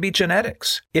fault. It can be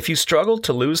genetics. If you struggle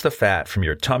to lose the fat from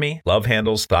your tummy, love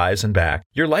handles, thighs, and back,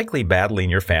 you're likely battling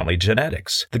your family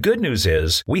genetics. The good news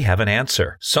is we have an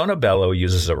answer. Sonobello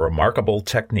uses a remarkable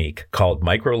technique called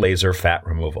microlaser fat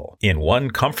removal. In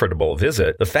one comfortable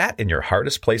visit, the fat in your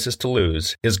hardest places to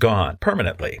lose is gone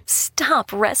permanently.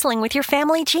 Stop wrestling with your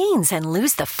family genes and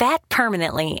lose the fat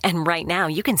permanently. And right now,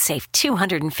 you can save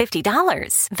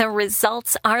 $250. The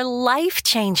results are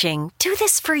life-changing. Do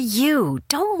this for you.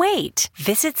 Don't wait.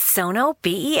 Visit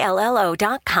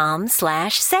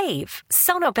sonobello.com/save.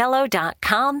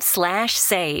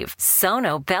 sonobello.com/save.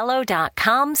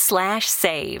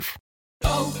 sonobello.com/save.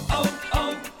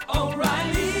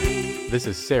 O'Reilly. This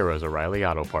is Sarah's O'Reilly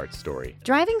Auto Parts story.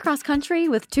 Driving cross country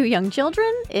with 2 young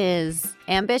children is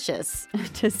ambitious,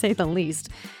 to say the least.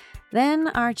 Then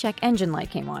our check engine light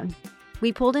came on.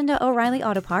 We pulled into O'Reilly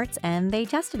Auto Parts and they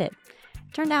tested it.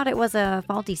 Turned out it was a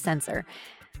faulty sensor.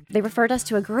 They referred us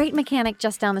to a great mechanic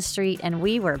just down the street, and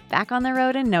we were back on the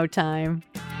road in no time.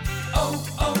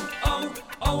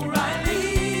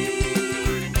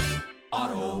 O'Reilly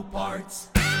Auto Parts.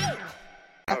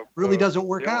 That really doesn't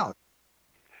work out.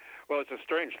 Well, it's a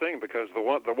strange thing because the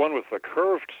one with the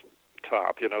curved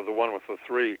top, the one with the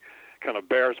 3 kind of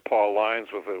bear's paw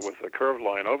lines with the curved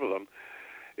line over them,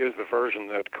 is the version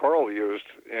that Carl used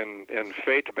in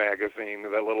Fate magazine,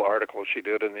 that little article she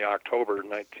did in the October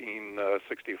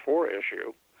 1964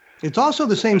 issue. It's also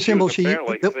the same symbol she used.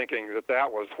 Apparently thinking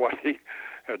that was what he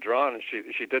had drawn, and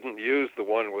she didn't use the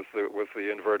one with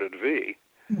the inverted V.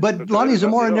 But Lonnie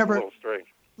Zamora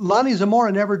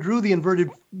never drew the inverted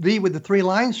V with the 3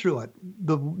 lines through it.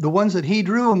 The ones that he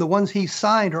drew and the ones he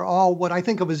signed are all what I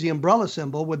think of as the umbrella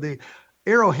symbol with the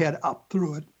arrowhead up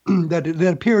through it that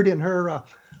appeared in her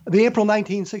the April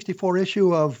 1964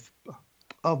 issue of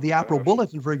the April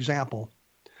Bulletin, for example.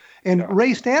 And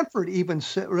Ray Stanford even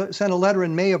sent a letter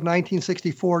in May of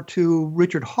 1964 to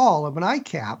Richard Hall of an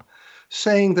ICAP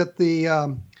saying that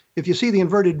if you see the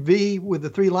inverted V with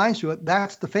the 3 lines to it,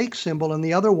 that's the fake symbol, and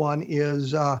the other one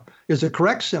is a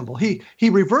correct symbol. He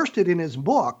reversed it in his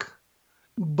book,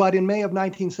 but in May of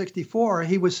 1964,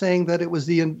 he was saying that it was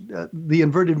the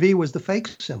inverted V was the fake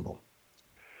symbol.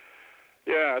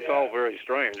 Yeah, it's all very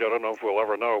strange. I don't know if we'll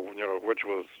ever know, which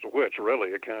was which. Really,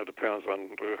 it kind of depends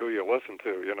on who you listen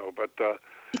to,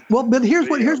 But but here's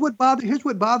what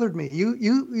bothered me.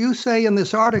 You say in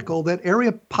this article that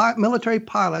area military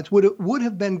pilots would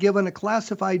have been given a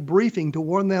classified briefing to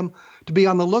warn them to be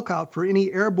on the lookout for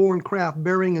any airborne craft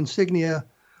bearing insignia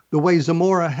the way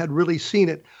Zamora had really seen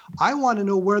it. I want to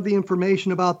know where the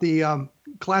information about the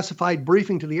classified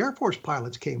briefing to the Air Force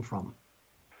pilots came from.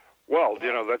 Well,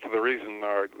 that's the reason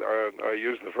I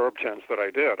used the verb tense that I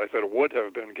did. I said it would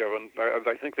have been given.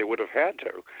 I think they would have had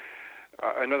to.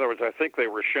 In other words, I think they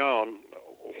were shown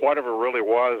whatever really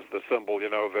was the symbol,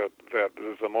 that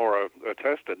Zamora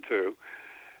attested to.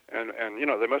 And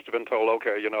they must have been told,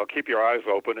 okay, keep your eyes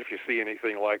open if you see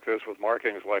anything like this with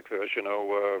markings like this,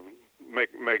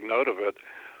 make note of it,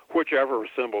 whichever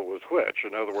symbol was which.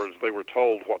 In other words, they were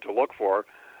told what to look for.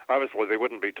 Obviously, they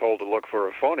wouldn't be told to look for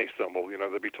a phony symbol.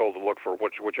 They'd be told to look for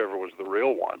whichever was the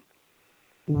real one.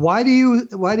 Why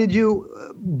did you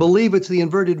believe it's the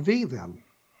inverted V then?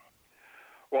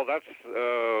 Well, that's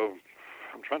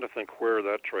I'm trying to think where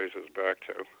that traces back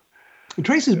to. It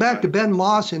traces back to Ben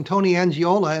Moss and Tony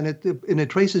Angiola, and it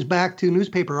traces back to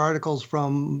newspaper articles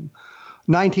from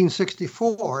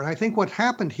 1964. And I think what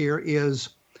happened here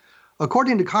is,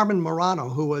 according to Carmen Morano,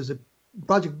 who was a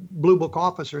Project Blue Book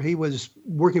officer, he was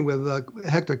working with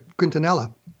Hector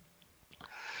Quintanilla,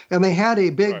 and they had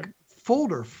a big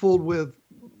folder filled with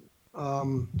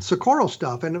Socorro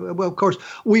stuff. And well, of course,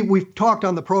 we've talked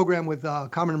on the program with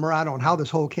Carmen Morano on how this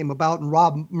whole came about, and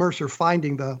Rob Mercer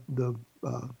finding the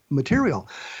material.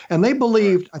 And they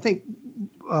believed, I think,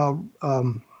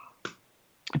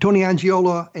 Tony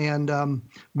Angiola and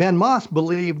Ben Moss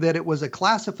believed that it was a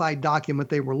classified document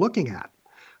they were looking at.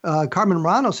 Carmen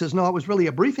Morano says, no, it was really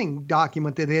a briefing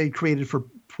document that they created for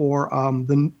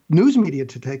the news media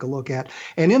to take a look at.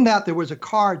 And in that, there was a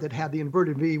card that had the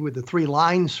inverted V with the 3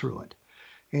 lines through it.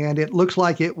 And it looks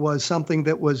like it was something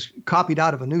that was copied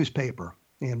out of a newspaper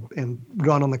and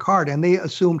drawn on the card. And they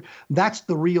assumed that's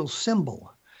the real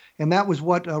symbol. And that was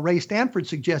what Ray Stanford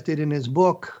suggested in his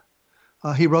book.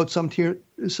 He wrote some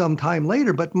time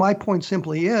later. But my point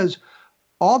simply is,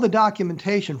 all the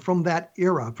documentation from that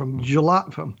era, from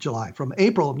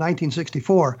April of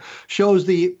 1964, shows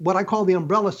what I call the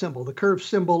umbrella symbol, the curved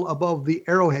symbol above the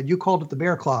arrowhead. You called it the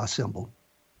bear claw symbol.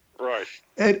 Right.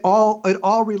 It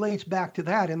all relates back to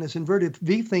that, and this inverted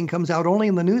V thing comes out only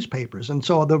in the newspapers. And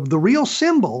so the real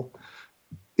symbol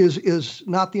is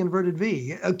not the inverted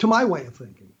V, to my way of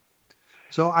thinking.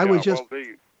 So I was just...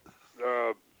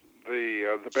 Well,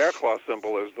 the bear claw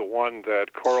symbol is the one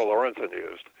that Cora Lorenzen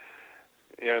used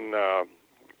in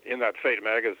that Fate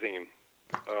magazine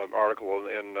article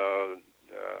in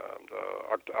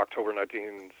October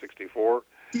 1964.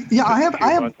 Yeah, I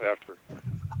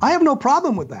have no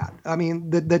problem with that. I mean,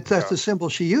 that's the symbol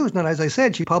she used, and as I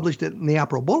said, she published it in the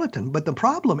April Bulletin. But the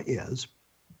problem is,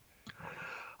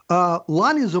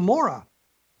 Lonnie Zamora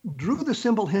drew the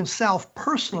symbol himself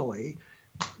personally.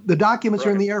 The documents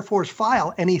are in the Air Force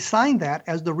file, and he signed that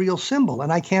as the real symbol.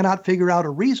 And I cannot figure out a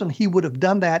reason he would have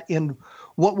done that in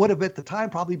what would have at the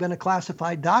time probably been a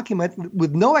classified document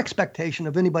with no expectation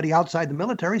of anybody outside the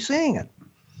military seeing it.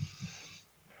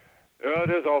 It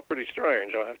is all pretty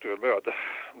strange, I have to admit,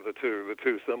 the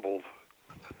two symbols.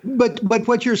 But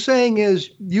what you're saying is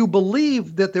you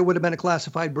believe that there would have been a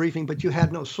classified briefing, but you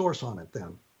had no source on it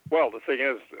then. Well, the thing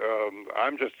is,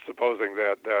 I'm just supposing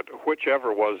that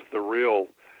whichever was the real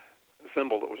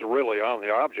symbol that was really on the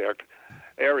object,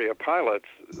 area pilots,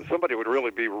 somebody would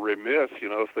really be remiss,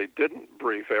 if they didn't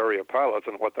brief area pilots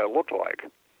on what that looked like.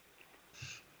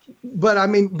 But I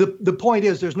mean, the point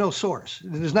is, there's no source.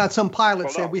 There's not some pilot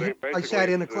said I sat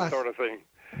in a class. It's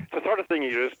the sort of thing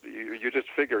you just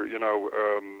figure,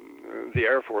 the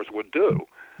Air Force would do.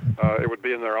 It would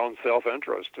be in their own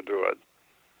self-interest to do it.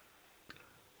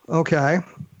 Okay.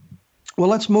 Well,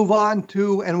 let's move on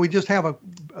to, and we just have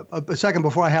a second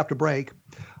before I have to break.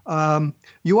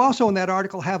 You also in that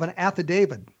article have an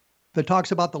affidavit that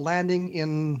talks about the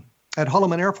landing at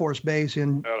Holloman Air Force Base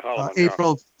in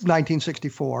April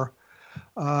 1964.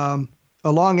 A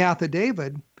long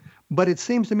affidavit, but it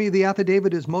seems to me the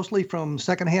affidavit is mostly from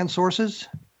secondhand sources.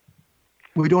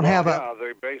 We don't have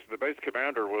the base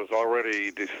commander was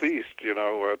already deceased,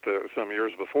 some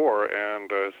years before,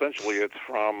 and essentially it's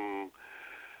from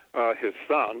his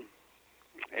son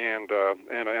and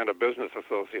a business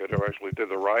associate who actually did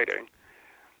the writing.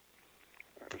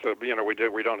 So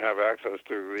we don't have access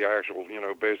to the actual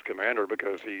base commander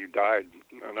because he died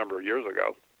a number of years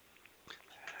ago.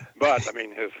 But I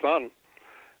mean, his son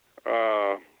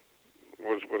was.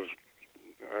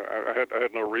 I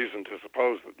had no reason to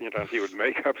suppose that he would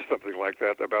make up something like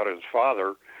that about his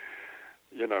father.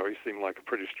 He seemed like a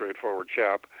pretty straightforward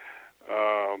chap.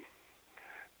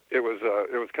 It was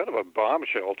kind of a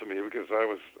bombshell to me because I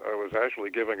was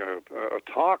actually giving a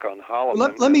talk on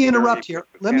Holloman. Let me interrupt here.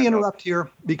 Let me interrupt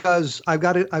here because I've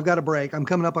got a break. I'm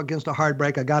coming up against a hard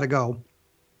break. I got to go.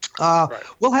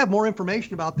 We'll have more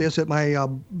information about this at my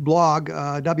blog,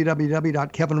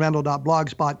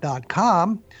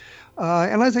 www.kevinrandle.blogspot.com.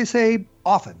 And as I say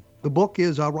often, the book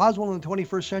is Roswell in the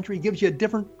 21st Century. It gives you a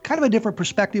different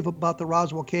perspective about the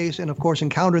Roswell case and, of course,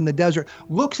 Encounter in the Desert.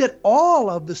 Looks at all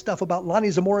of the stuff about Lonnie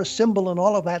Zamora's symbol and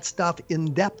all of that stuff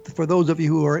in depth for those of you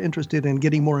who are interested in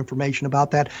getting more information about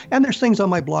that. And there's things on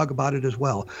my blog about it as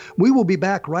well. We will be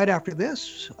back right after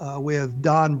this with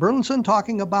Don Burleson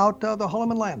talking about the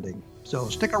Holloman landing. So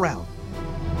stick around.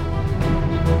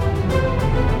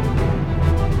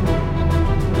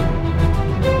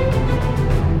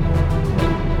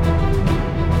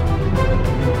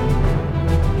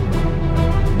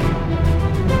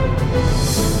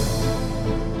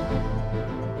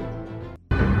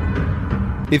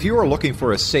 If you are looking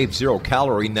for a safe,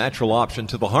 zero-calorie natural option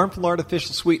to the harmful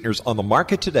artificial sweeteners on the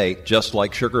market today, Just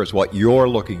Like Sugar is what you're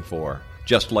looking for.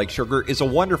 Just Like Sugar is a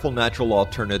wonderful natural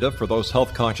alternative for those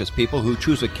health-conscious people who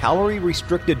choose a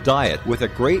calorie-restricted diet with a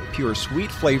great, pure,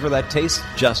 sweet flavor that tastes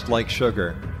just like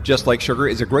sugar. Just Like Sugar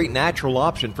is a great natural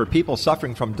option for people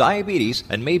suffering from diabetes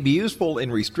and may be useful in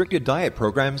restricted diet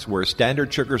programs where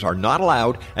standard sugars are not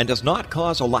allowed and does not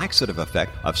cause a laxative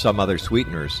effect of some other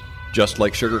sweeteners. Just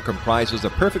Like Sugar comprises a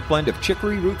perfect blend of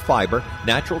chicory root fiber,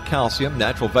 natural calcium,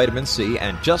 natural vitamin C,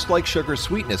 and Just Like Sugar's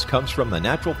sweetness comes from the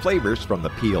natural flavors from the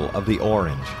peel of the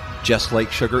orange. Just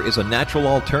Like Sugar is a natural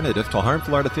alternative to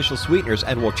harmful artificial sweeteners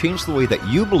and will change the way that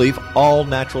you believe all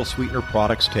natural sweetener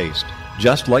products taste.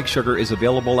 Just Like Sugar is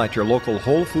available at your local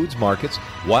Whole Foods markets,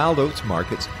 Wild Oats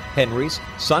markets, Henry's,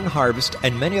 Sun Harvest,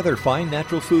 and many other fine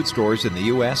natural food stores in the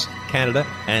U.S., Canada,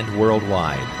 and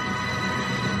worldwide.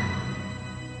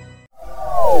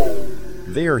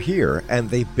 They are here, and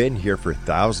they've been here for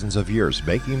thousands of years,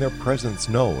 making their presence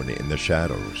known in the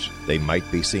shadows. They might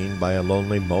be seen by a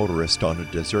lonely motorist on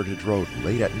a deserted road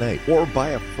late at night, or by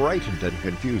a frightened and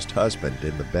confused husband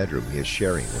in the bedroom he is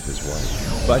sharing with his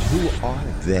wife. But who are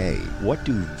they? What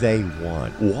do they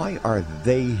want? Why are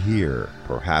they here?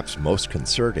 Perhaps most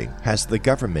concerning, has the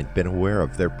government been aware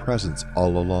of their presence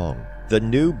all along? The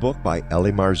new book by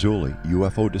Ellie Marzulli,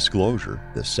 UFO Disclosure,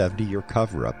 the 70-year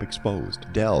cover-up exposed,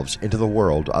 delves into the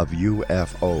world of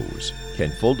UFOs. Can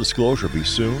full disclosure be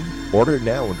soon? Order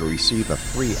now and receive a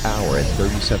free hour and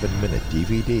 37-minute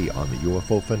DVD on the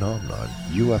UFO phenomenon.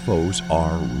 UFOs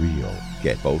are real.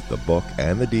 Get both the book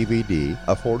and the DVD,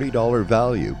 a $40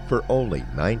 value, for only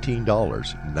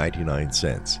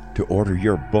 $19.99. To order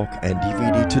your book and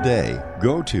DVD today,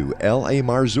 go to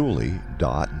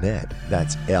lamarzulli.net.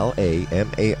 That's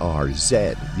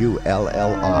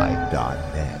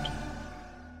LAMARZULLI.net.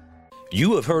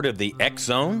 You have heard of the X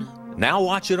Zone? Now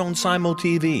watch it on Simul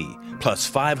TV, plus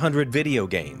 500 video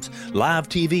games, live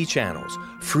TV channels,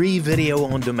 free video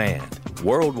on demand,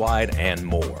 worldwide, and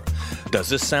more. Does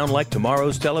this sound like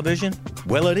tomorrow's television?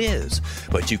 Well, it is,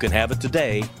 but you can have it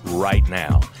today, right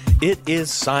now. It is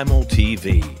Simul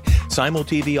TV. Simul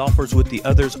TV offers what the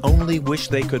others only wish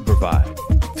they could provide.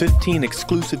 15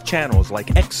 exclusive channels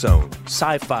like X-Zone,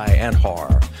 Sci-Fi, and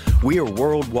Horror. We are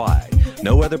worldwide.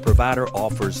 No other provider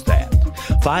offers that.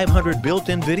 500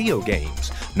 built-in video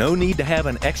games. No need to have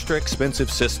an extra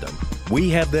expensive system. We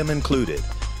have them included.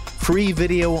 Free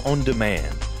video on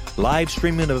demand. Live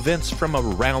streaming events from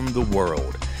around the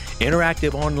world,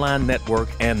 interactive online network,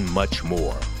 and much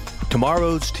more.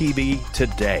 Tomorrow's TV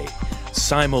today.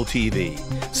 Simul TV.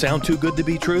 Sound too good to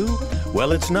be true?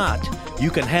 Well, it's not.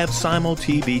 You can have Simul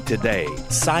TV today.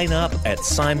 Sign up at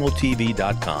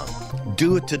simultv.com.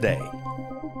 Do it today.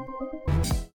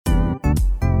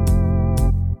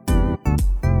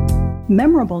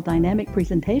 Memorable dynamic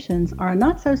presentations are a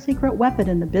not-so-secret weapon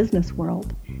in the business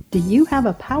world. Do you have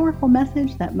a powerful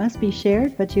message that must be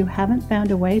shared, but you haven't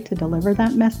found a way to deliver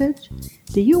that message?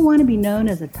 Do you want to be known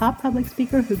as a top public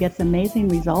speaker who gets amazing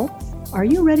results? Are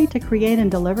you ready to create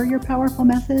and deliver your powerful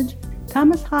message?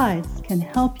 Thomas Hides can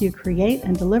help you create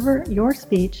and deliver your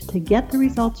speech to get the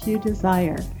results you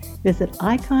desire. Visit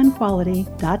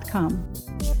iconquality.com.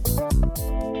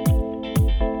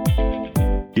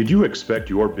 Did you expect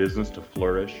your business to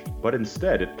flourish, but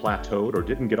instead it plateaued or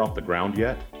didn't get off the ground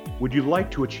yet? Would you like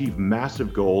to achieve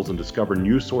massive goals and discover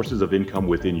new sources of income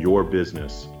within your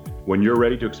business? When you're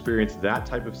ready to experience that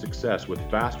type of success with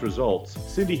fast results,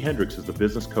 Cindy Hendricks is the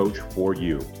business coach for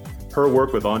you. Her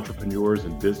work with entrepreneurs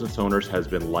and business owners has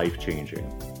been life-changing.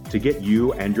 To get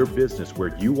you and your business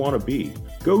where you want to be,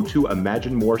 go to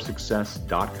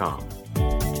imaginemoresuccess.com.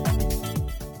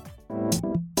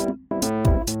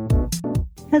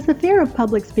 Has the fear of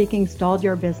public speaking stalled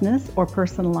your business or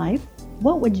personal life?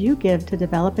 What would you give to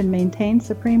develop and maintain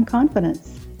supreme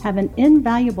confidence? Have an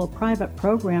invaluable private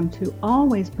program to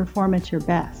always perform at your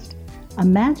best.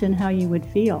 Imagine how you would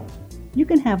feel. You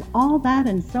can have all that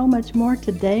and so much more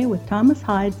today with Thomas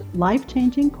Hides'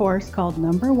 life-changing course called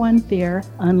Number One Fear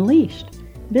Unleashed.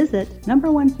 Visit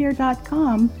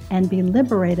numberonefear.com and be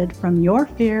liberated from your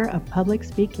fear of public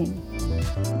speaking.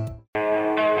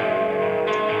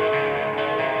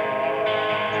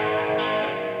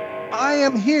 I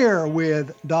am here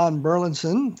with Don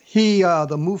Burleson. He,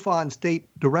 the MUFON State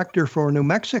Director for New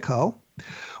Mexico.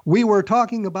 We were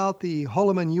talking about the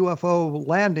Holloman UFO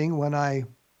landing when I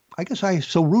guess I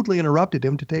so rudely interrupted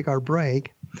him to take our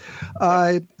break.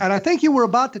 And I think you were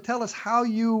about to tell us how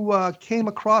you came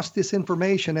across this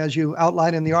information as you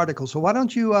outlined in the article. So why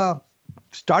don't you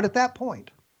start at that point?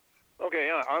 Okay,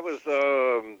 yeah, I was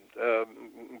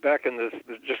back in this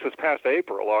past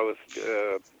April. I was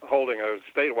holding a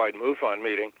statewide MUFON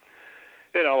meeting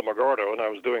in Alamogordo, and I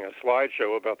was doing a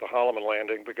slideshow about the Holloman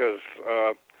landing because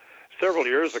several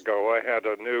years ago I had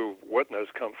a new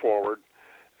witness come forward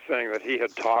saying that he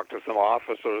had talked to some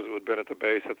officers who had been at the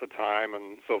base at the time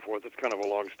and so forth. It's kind of a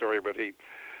long story, but he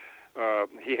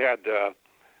had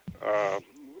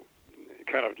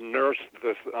kind of nursed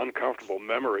this uncomfortable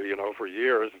memory, for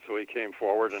years until he came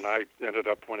forward, and I ended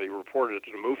up, when he reported it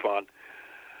to the MUFON,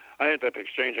 I ended up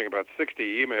exchanging about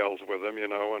 60 emails with him,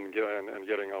 and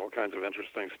getting all kinds of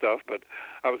interesting stuff. But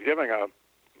I was giving a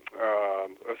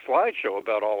slideshow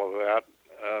about all of that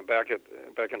back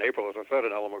in April, as I said,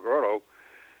 in Alamogordo,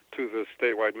 to this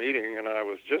statewide meeting, and I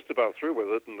was just about through with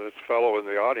it, and this fellow in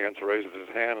the audience raises his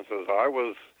hand and says,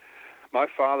 my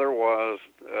father was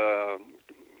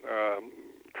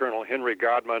Colonel Henry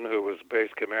Godman, who was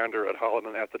base commander at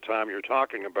Holloman at the time you're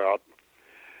talking about,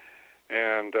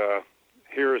 and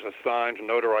here's a signed,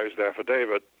 notarized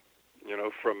affidavit,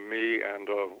 from me and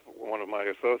one of my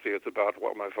associates about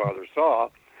what my father saw,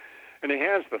 and he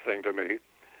hands the thing to me.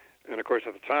 And of course,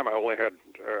 at the time, I only had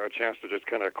a chance to just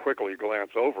kind of quickly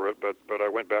glance over it, but I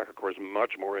went back, of course,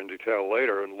 much more in detail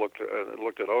later and looked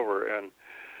it over. And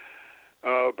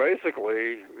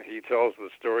basically, he tells the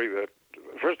story that,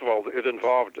 first of all, it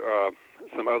involved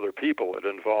some other people. It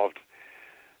involved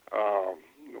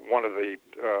one of the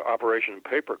Operation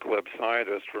Paperclip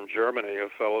scientists from Germany, a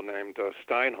fellow named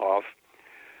Steinhoff,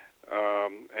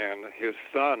 and his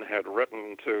son had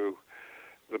written to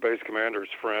the base commander's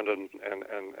friend,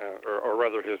 or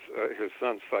rather his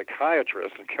son's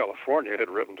psychiatrist in California had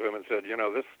written to him and said,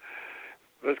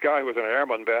 this guy who was an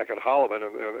airman back at Holloman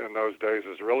in those days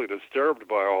is really disturbed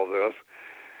by all this,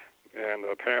 and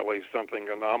apparently something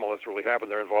anomalous really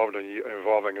happened there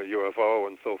involving a UFO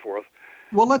and so forth.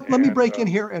 Well, let me break in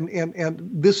here, and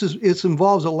it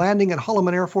involves a landing at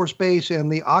Holloman Air Force Base and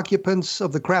the occupants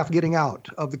of the craft getting out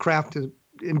of the craft and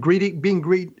being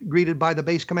greeted by the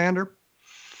base commander.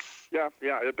 Yeah.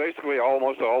 It basically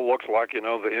almost all looks like, the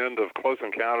end of Close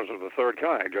Encounters of the Third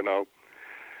Kind,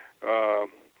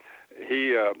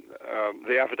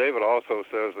 the affidavit also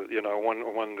says that,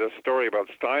 when this story about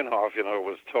Steinhoff,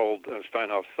 was told,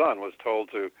 Steinhoff's son was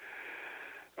told to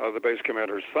the base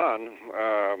commander's son,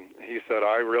 he said,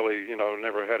 I really,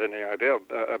 never had any idea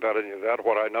about any of that.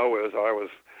 What I know is I was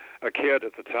a kid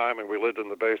at the time, and we lived in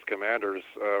the base commander's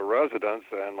residence,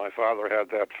 and my father had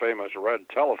that famous red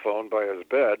telephone by his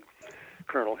bed,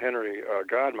 Colonel Henry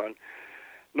Godman.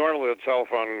 Normally the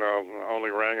telephone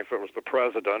only rang if it was the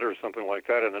president or something like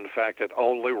that, and in fact it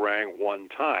only rang one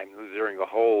time during the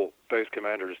whole base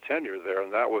commander's tenure there,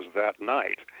 and that was that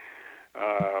night.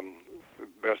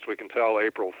 Best we can tell,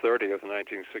 April 30th,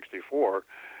 1964.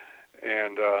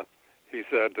 And he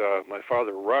said my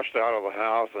father rushed out of the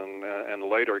house and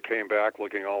later came back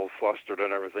looking all flustered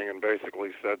and everything, and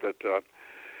basically said that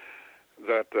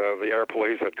the air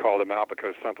police had called him out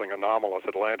because something anomalous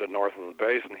had landed north of the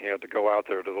base, and he had to go out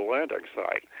there to the landing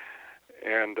site.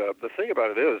 And the thing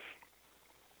about it is,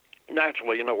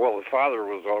 naturally, the father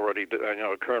was already,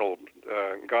 Colonel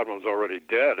Godwin was already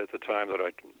dead at the time that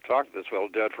I talked to this fellow,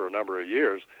 dead for a number of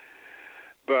years.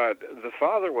 But the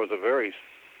father was a very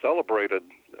celebrated,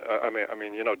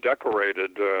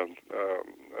 decorated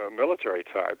military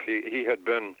type. He had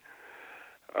been,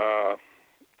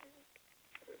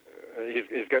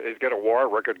 he's got a war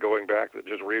record going back that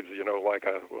just reads, like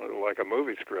a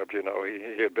movie script.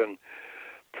 He had been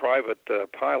private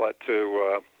pilot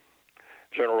to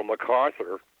General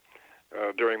MacArthur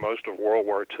during most of World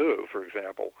War II, for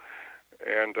example.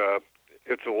 And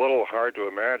it's a little hard to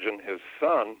imagine his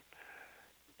son,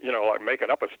 like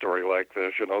making up a story like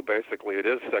this. Basically it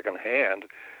is secondhand.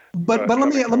 But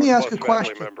let me ask a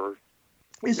question.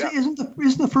 Isn't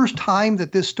the first time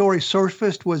that this story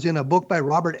surfaced was in a book by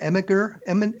Robert Emiger?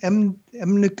 Emiger.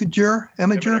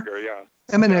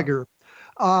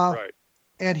 Right.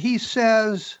 And he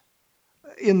says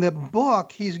in the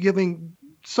book, he's giving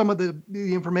some of the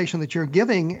information that you're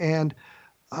giving, and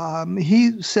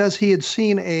he says he had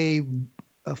seen a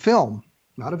film,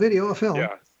 not a video, a film,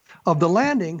 of the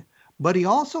landing, but he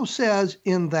also says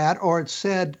in that, or it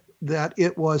said that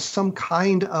it was some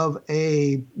kind of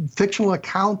a fictional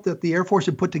account that the Air Force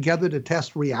had put together to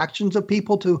test reactions of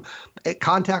people to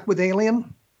contact with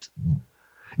alien.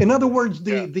 In other words,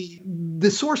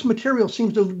 the source material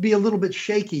seems to be a little bit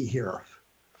shaky here.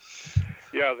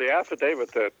 Yeah, the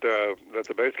affidavit that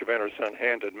the base commander's son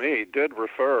handed me did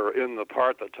refer in the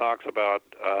part that talks about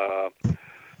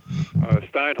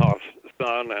Steinhoff's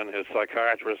son and his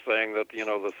psychiatrist saying that,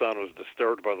 the son was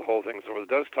disturbed by the whole thing. So it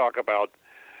does talk about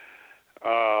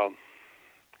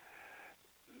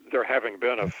there having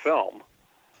been a film.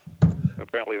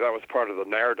 Apparently that was part of the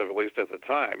narrative, at least at the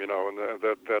time, and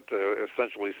that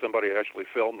essentially somebody actually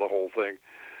filmed the whole thing.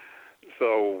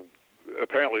 So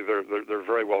apparently there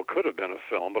very well could have been a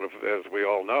film, but as we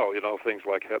all know, things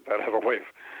like that have a way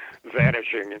of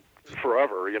vanishing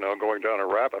forever, going down a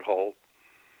rabbit hole.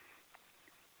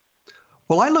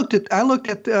 Well, I looked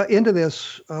into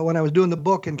this when I was doing the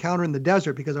book Encounter in the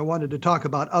Desert, because I wanted to talk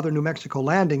about other New Mexico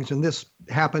landings, and this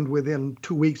happened within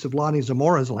 2 weeks of Lonnie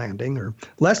Zamora's landing, or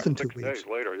less than 2 weeks. 6 days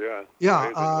later, yeah.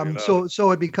 Yeah.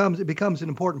 So it becomes an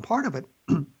important part of it.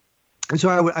 And so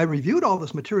I reviewed all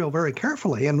this material very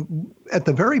carefully, and at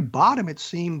the very bottom, it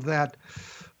seemed that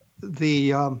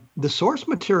the source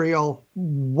material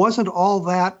wasn't all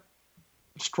that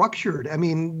structured. I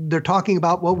mean, they're talking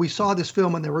about, well, we saw this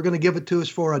film and they were going to give it to us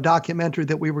for a documentary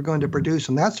that we were going to produce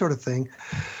and that sort of thing.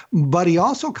 But he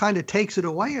also kind of takes it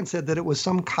away and said that it was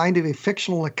some kind of a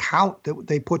fictional account that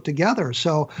they put together.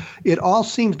 So it all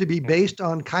seems to be based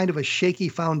on kind of a shaky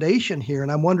foundation here.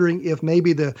 And I'm wondering if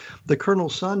maybe the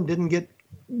Colonel's son didn't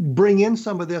bring in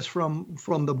some of this from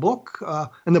the book.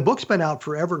 And the book's been out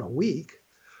forever and a week.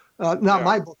 Not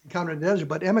my book, Encounter in the Desert,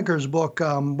 but Emiker's book,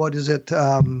 what is it?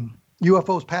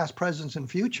 UFOs, Past, Presence, and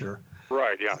Future.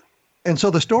 Right, yeah. And so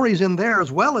the story's in there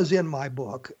as well as in my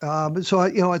book. So,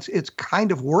 it's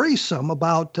kind of worrisome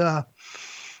about... the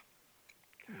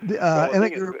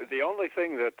only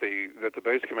thing that the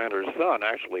base commander's son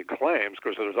actually claims,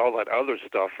 because there's all that other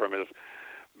stuff from his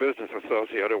business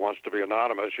associate who wants to be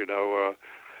anonymous,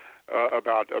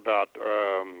 about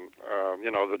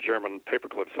the German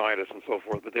paperclip scientist and so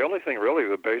forth. But the only thing really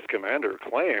the base commander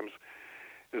claims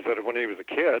is that when he was a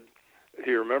kid,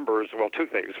 he remembers, well, two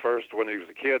things. First, when he was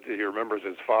a kid, he remembers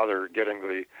his father getting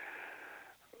the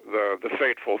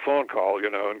fateful phone call,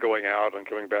 and going out and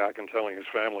coming back and telling his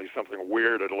family something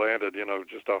weird had landed,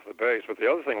 just off the base. But the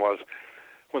other thing was,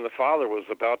 when the father was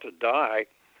about to die,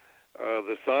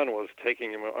 the son was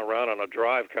taking him around on a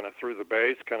drive kind of through the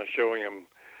base, kind of showing him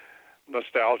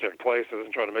nostalgic places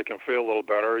and trying to make him feel a little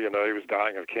better. He was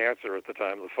dying of cancer at the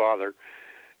time, the father.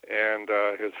 And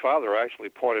his father actually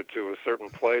pointed to a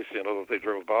certain place, that they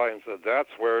drove by and said,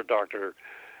 that's where Dr.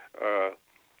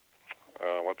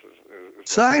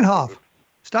 Steinhoff.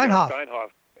 Steinhoff and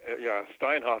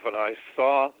I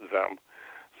saw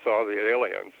the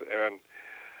aliens. And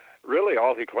really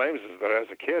all he claims is that as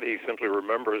a kid, he simply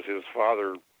remembers his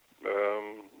father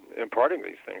imparting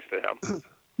these things to him.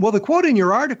 Well, the quote in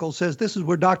your article says this is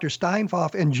where Dr.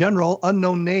 Steinhoff and General,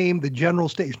 unknown name, the general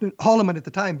station, Holloman at the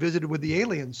time, visited with the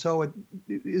aliens. So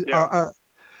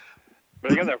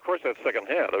but again, of course, that's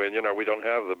secondhand. I mean, we don't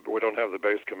have the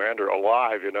base commander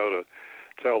alive, to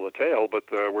tell the tale, but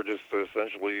we're just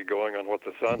essentially going on what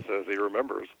the son says he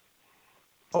remembers.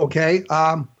 Okay.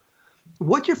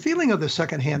 What's your feeling of the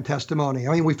secondhand testimony?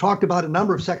 I mean, we've talked about a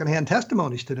number of secondhand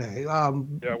testimonies today. Well,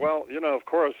 of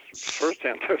course,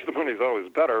 firsthand testimony is always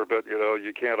better, but,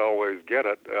 you can't always get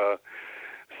it.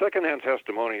 Secondhand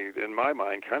testimony, in my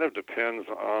mind, kind of depends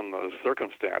on the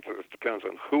circumstances. It depends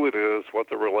on who it is, what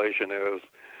the relation is,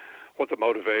 what the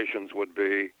motivations would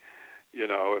be.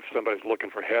 If somebody's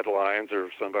looking for headlines or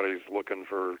if somebody's looking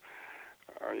for...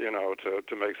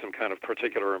 to make some kind of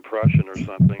particular impression or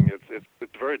something. It's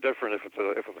very different if it's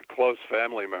a close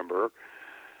family member,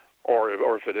 or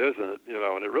if it isn't.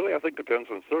 And it really, I think, depends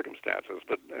on circumstances.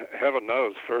 But heaven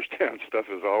knows, firsthand stuff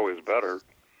is always better.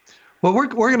 Well, we're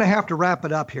going to have to wrap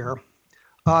it up here.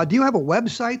 Do you have a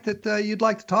website that you'd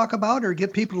like to talk about or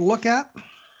get people to look at?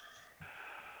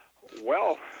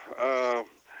 Well,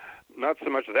 not so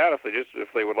much that.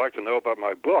 If they would like to know about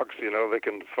my books, they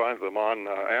can find them on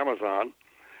Amazon.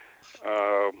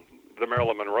 The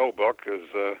Marilyn Monroe book is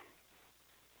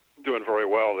doing very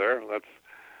well there. That's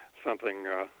something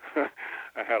I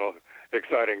had an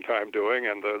exciting time doing.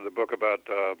 And the book about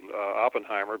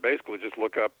Oppenheimer, basically just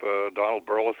look up Donald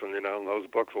Burleson, and those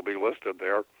books will be listed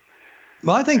there.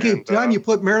 Well, I think anytime you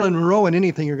put Marilyn Monroe in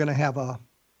anything, you're going to have a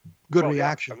good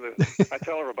reaction. Yeah, I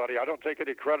tell everybody I don't take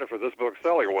any credit for this book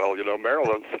selling well.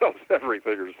 Marilyn sells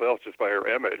everything herself just by her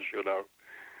image,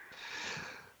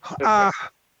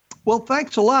 Well,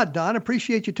 thanks a lot, Don.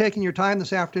 Appreciate you taking your time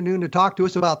this afternoon to talk to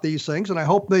us about these things, and I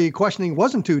hope the questioning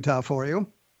wasn't too tough for you.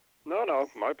 No,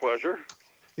 my pleasure.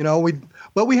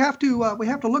 We have to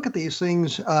look at these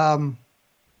things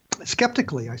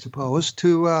skeptically, I suppose,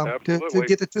 to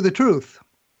get to the truth.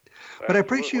 But I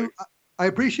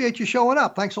appreciate you showing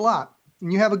up. Thanks a lot,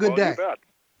 and you have a good day. You bet.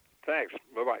 Thanks.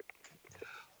 Bye-bye.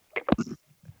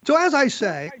 So as I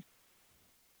say,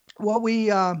 what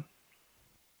we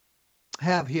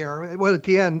have here, at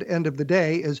the end of the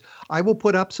day, is I will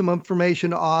put up some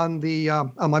information on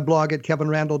my blog at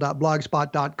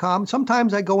kevinrandle.blogspot.com.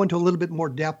 Sometimes I go into a little bit more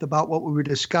depth about what we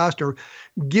discussed, or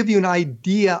give you an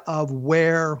idea of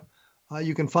where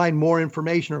you can find more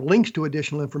information or links to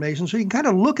additional information, so you can kind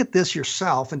of look at this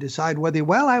yourself and decide whether,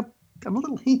 I'm a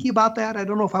little hinky about that. I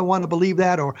don't know if I want to believe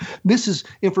that, or this is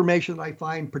information that I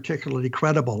find particularly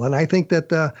credible. And I think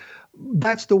that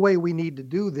that's the way we need to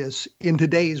do this in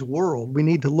today's world. We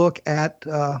need to look at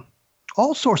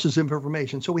all sources of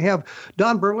information. So we have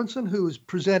Don Burleson, who's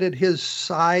presented his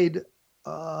side,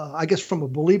 I guess, from a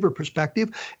believer perspective,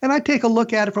 and I take a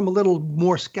look at it from a little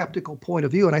more skeptical point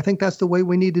of view. And I think that's the way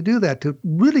we need to do that, to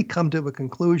really come to a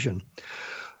conclusion.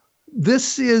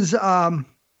 This is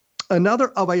another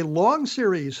of a long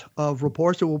series of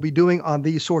reports that we'll be doing on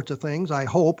these sorts of things, I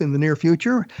hope, in the near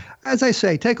future. As I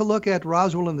say, take a look at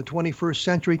Roswell in the 21st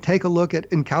century. Take a look at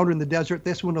Encounter in the Desert.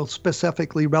 This one is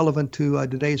specifically relevant to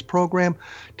today's program.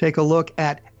 Take a look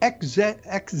at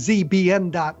xzbn.net,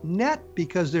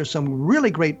 because there's some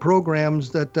really great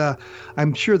programs that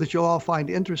I'm sure that you'll all find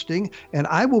interesting. And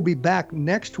I will be back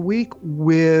next week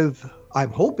with,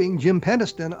 I'm hoping, Jim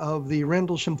Peniston of the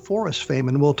Rendlesham Forest fame,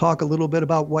 and we'll talk a little bit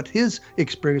about what his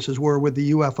experiences were with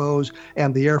the UFOs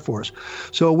and the Air Force.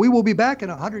 So we will be back in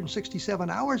 167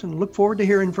 hours and look forward to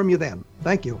hearing from you then.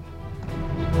 Thank you.